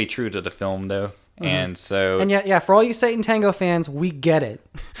still be true to the film, though. And so... And yeah, for all you Satan Tango fans, we get it.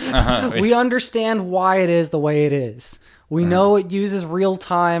 We understand why it is the way it is. We know it uses real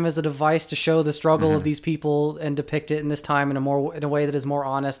time as a device to show the struggle of these people and depict it in this time in a way that is more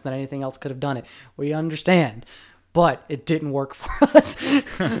honest than anything else could have done it. We understand. But it didn't work for us.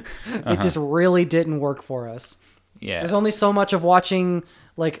 It just really didn't work for us. Yeah. There's only so much of watching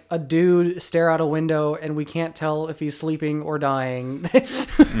like a dude stare out a window and we can't tell if he's sleeping or dying.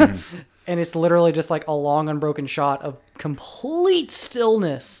 And it's literally just like a long unbroken shot of complete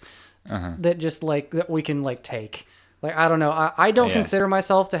stillness that just like that we can like take. Like I don't know. I don't consider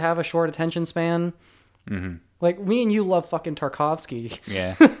myself to have a short attention span. Like me and you love fucking Tarkovsky.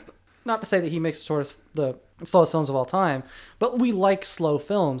 Yeah. Not to say that he makes sort of the slowest films of all time, but we like slow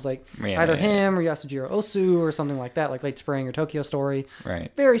films, like either him or Yasujiro Osu or something like that, like Late Spring or Tokyo Story.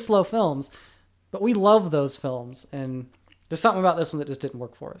 Right. Very slow films, but we love those films, and there's something about this one that just didn't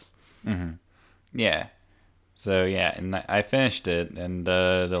work for us. Yeah. So, yeah, and I finished it, and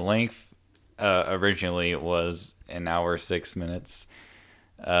the length originally was an hour 6 minutes.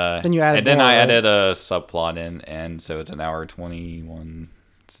 Then you added and then more, I right? added a subplot in, and so it's an hour 21.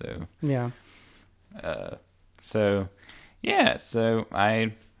 So Yeah. So so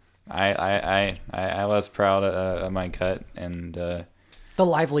I was proud of my cut, and The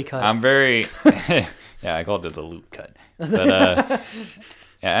lively cut. I'm very yeah, I called it the loop cut, but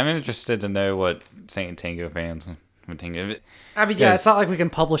yeah, I'm interested to know what Saint Tango fans would think of it. I mean, yeah, it's not like we can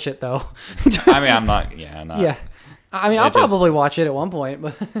publish it though. I mean, I'm not. Yeah. I mean, I'll probably watch it at one point,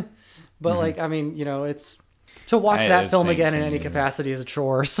 but like, I mean, you know, it's To watch that film same again in to any me. capacity is a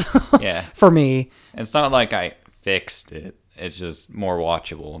chore. So Yeah. for me. It's not like I fixed it. It's just more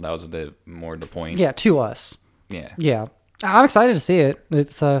watchable. That was the point. Yeah, to us. Yeah. Yeah. I'm excited to see it.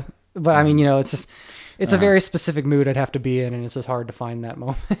 It's but I mean, you know, it's just it's a very specific mood I'd have to be in, and it's just hard to find that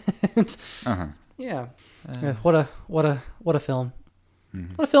moment. Yeah. Yeah, what a film.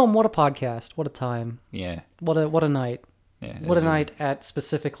 What a film, what a podcast, what a time. Yeah. What a night. Yeah. What a night at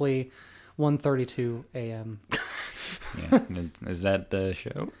specifically 1:32 a.m. Yeah. Is that the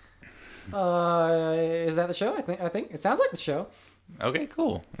show? Is that the show? I think it sounds like the show. Okay,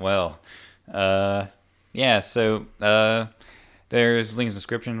 cool. Well, yeah, so there's links in the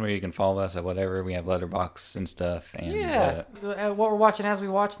description where you can follow us at whatever. We have Letterboxd and stuff. And Yeah, what we're watching as we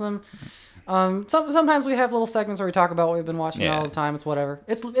watch them. Sometimes we have little segments where we talk about what we've been watching all the time. It's whatever.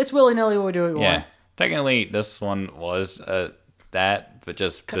 It's willy nilly what we do. What we want. Technically, this one was that, but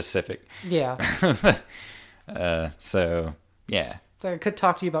just specific. Yeah. So yeah. So I could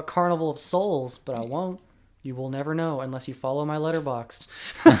talk to you about Carnival of Souls, but I won't. You will never know unless you follow my Letterboxd.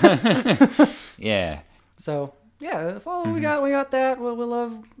 Yeah. So yeah, follow. We got that. We'll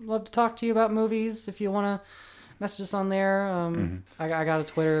love to talk to you about movies. If you want to message us on there, I got a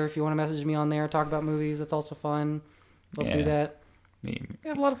Twitter. If you want to message me on there, talk about movies. That's also fun. Love to do that. We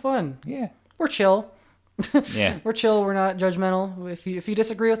have a lot of fun. Yeah. We're chill. Yeah. We're chill. We're not judgmental. If you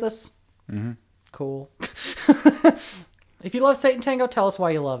disagree with us, cool. If you love Satan Tango, tell us why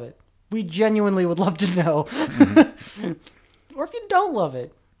you love it. We genuinely would love to know. Or if you don't love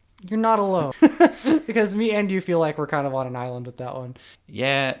it, you're not alone. Because me and you feel like we're kind of on an island with that one.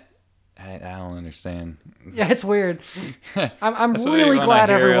 Yeah. I don't understand. Yeah, it's weird. I'm That's really when glad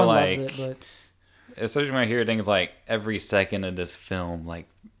I hear, everyone like, loves it, but especially when I hear things like every second of this film, like,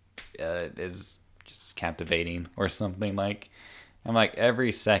 is just captivating or something. Like, I'm like,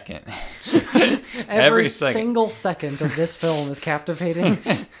 every second. every single second of this film is captivating.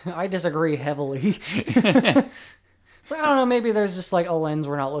 I disagree heavily. So I don't know, maybe there's just like a lens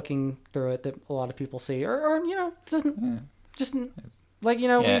we're not looking through it that a lot of people see, or you know, just like, you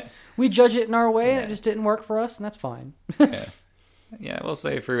know, we judge it in our way and it just didn't work for us, and that's fine. Yeah, I will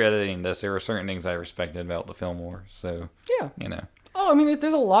say through editing this, there were certain things I respected about the film more. So Yeah. you know. Oh, I mean,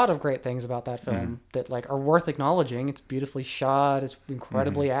 there's a lot of great things about that film that like are worth acknowledging. It's beautifully shot. It's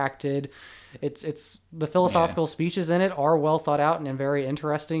incredibly acted. It's the philosophical speeches in it are well thought out and very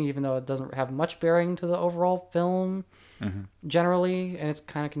interesting, even though it doesn't have much bearing to the overall film generally, and it's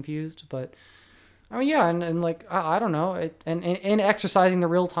kind of confused. But I mean, yeah, and like I don't know, and in exercising the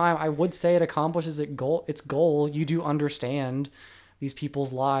real time, I would say it accomplishes its goal. You do understand these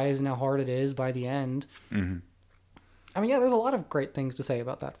people's lives and how hard it is by the end. I mean, yeah, there's a lot of great things to say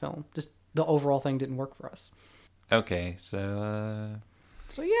about that film. Just the overall thing didn't work for us. Okay, so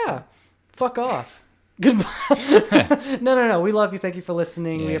So yeah, fuck off. Goodbye. No. We love you. Thank you for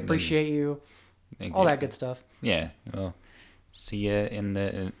listening. We appreciate you. All that good stuff. Yeah. Well, see ya in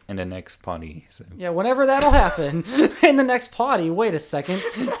the next potty. So. Yeah, whenever that'll happen. In the next potty. Wait a second.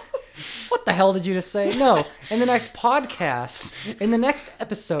 What the hell did you just say? No, in the next podcast, in the next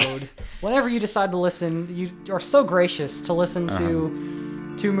episode, whenever you decide to listen, you are so gracious to listen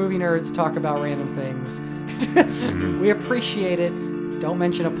to two movie nerds talk about random things. We appreciate it. Don't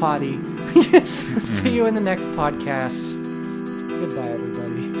mention a potty. See you in the next podcast. Goodbye,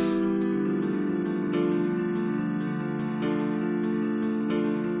 everybody.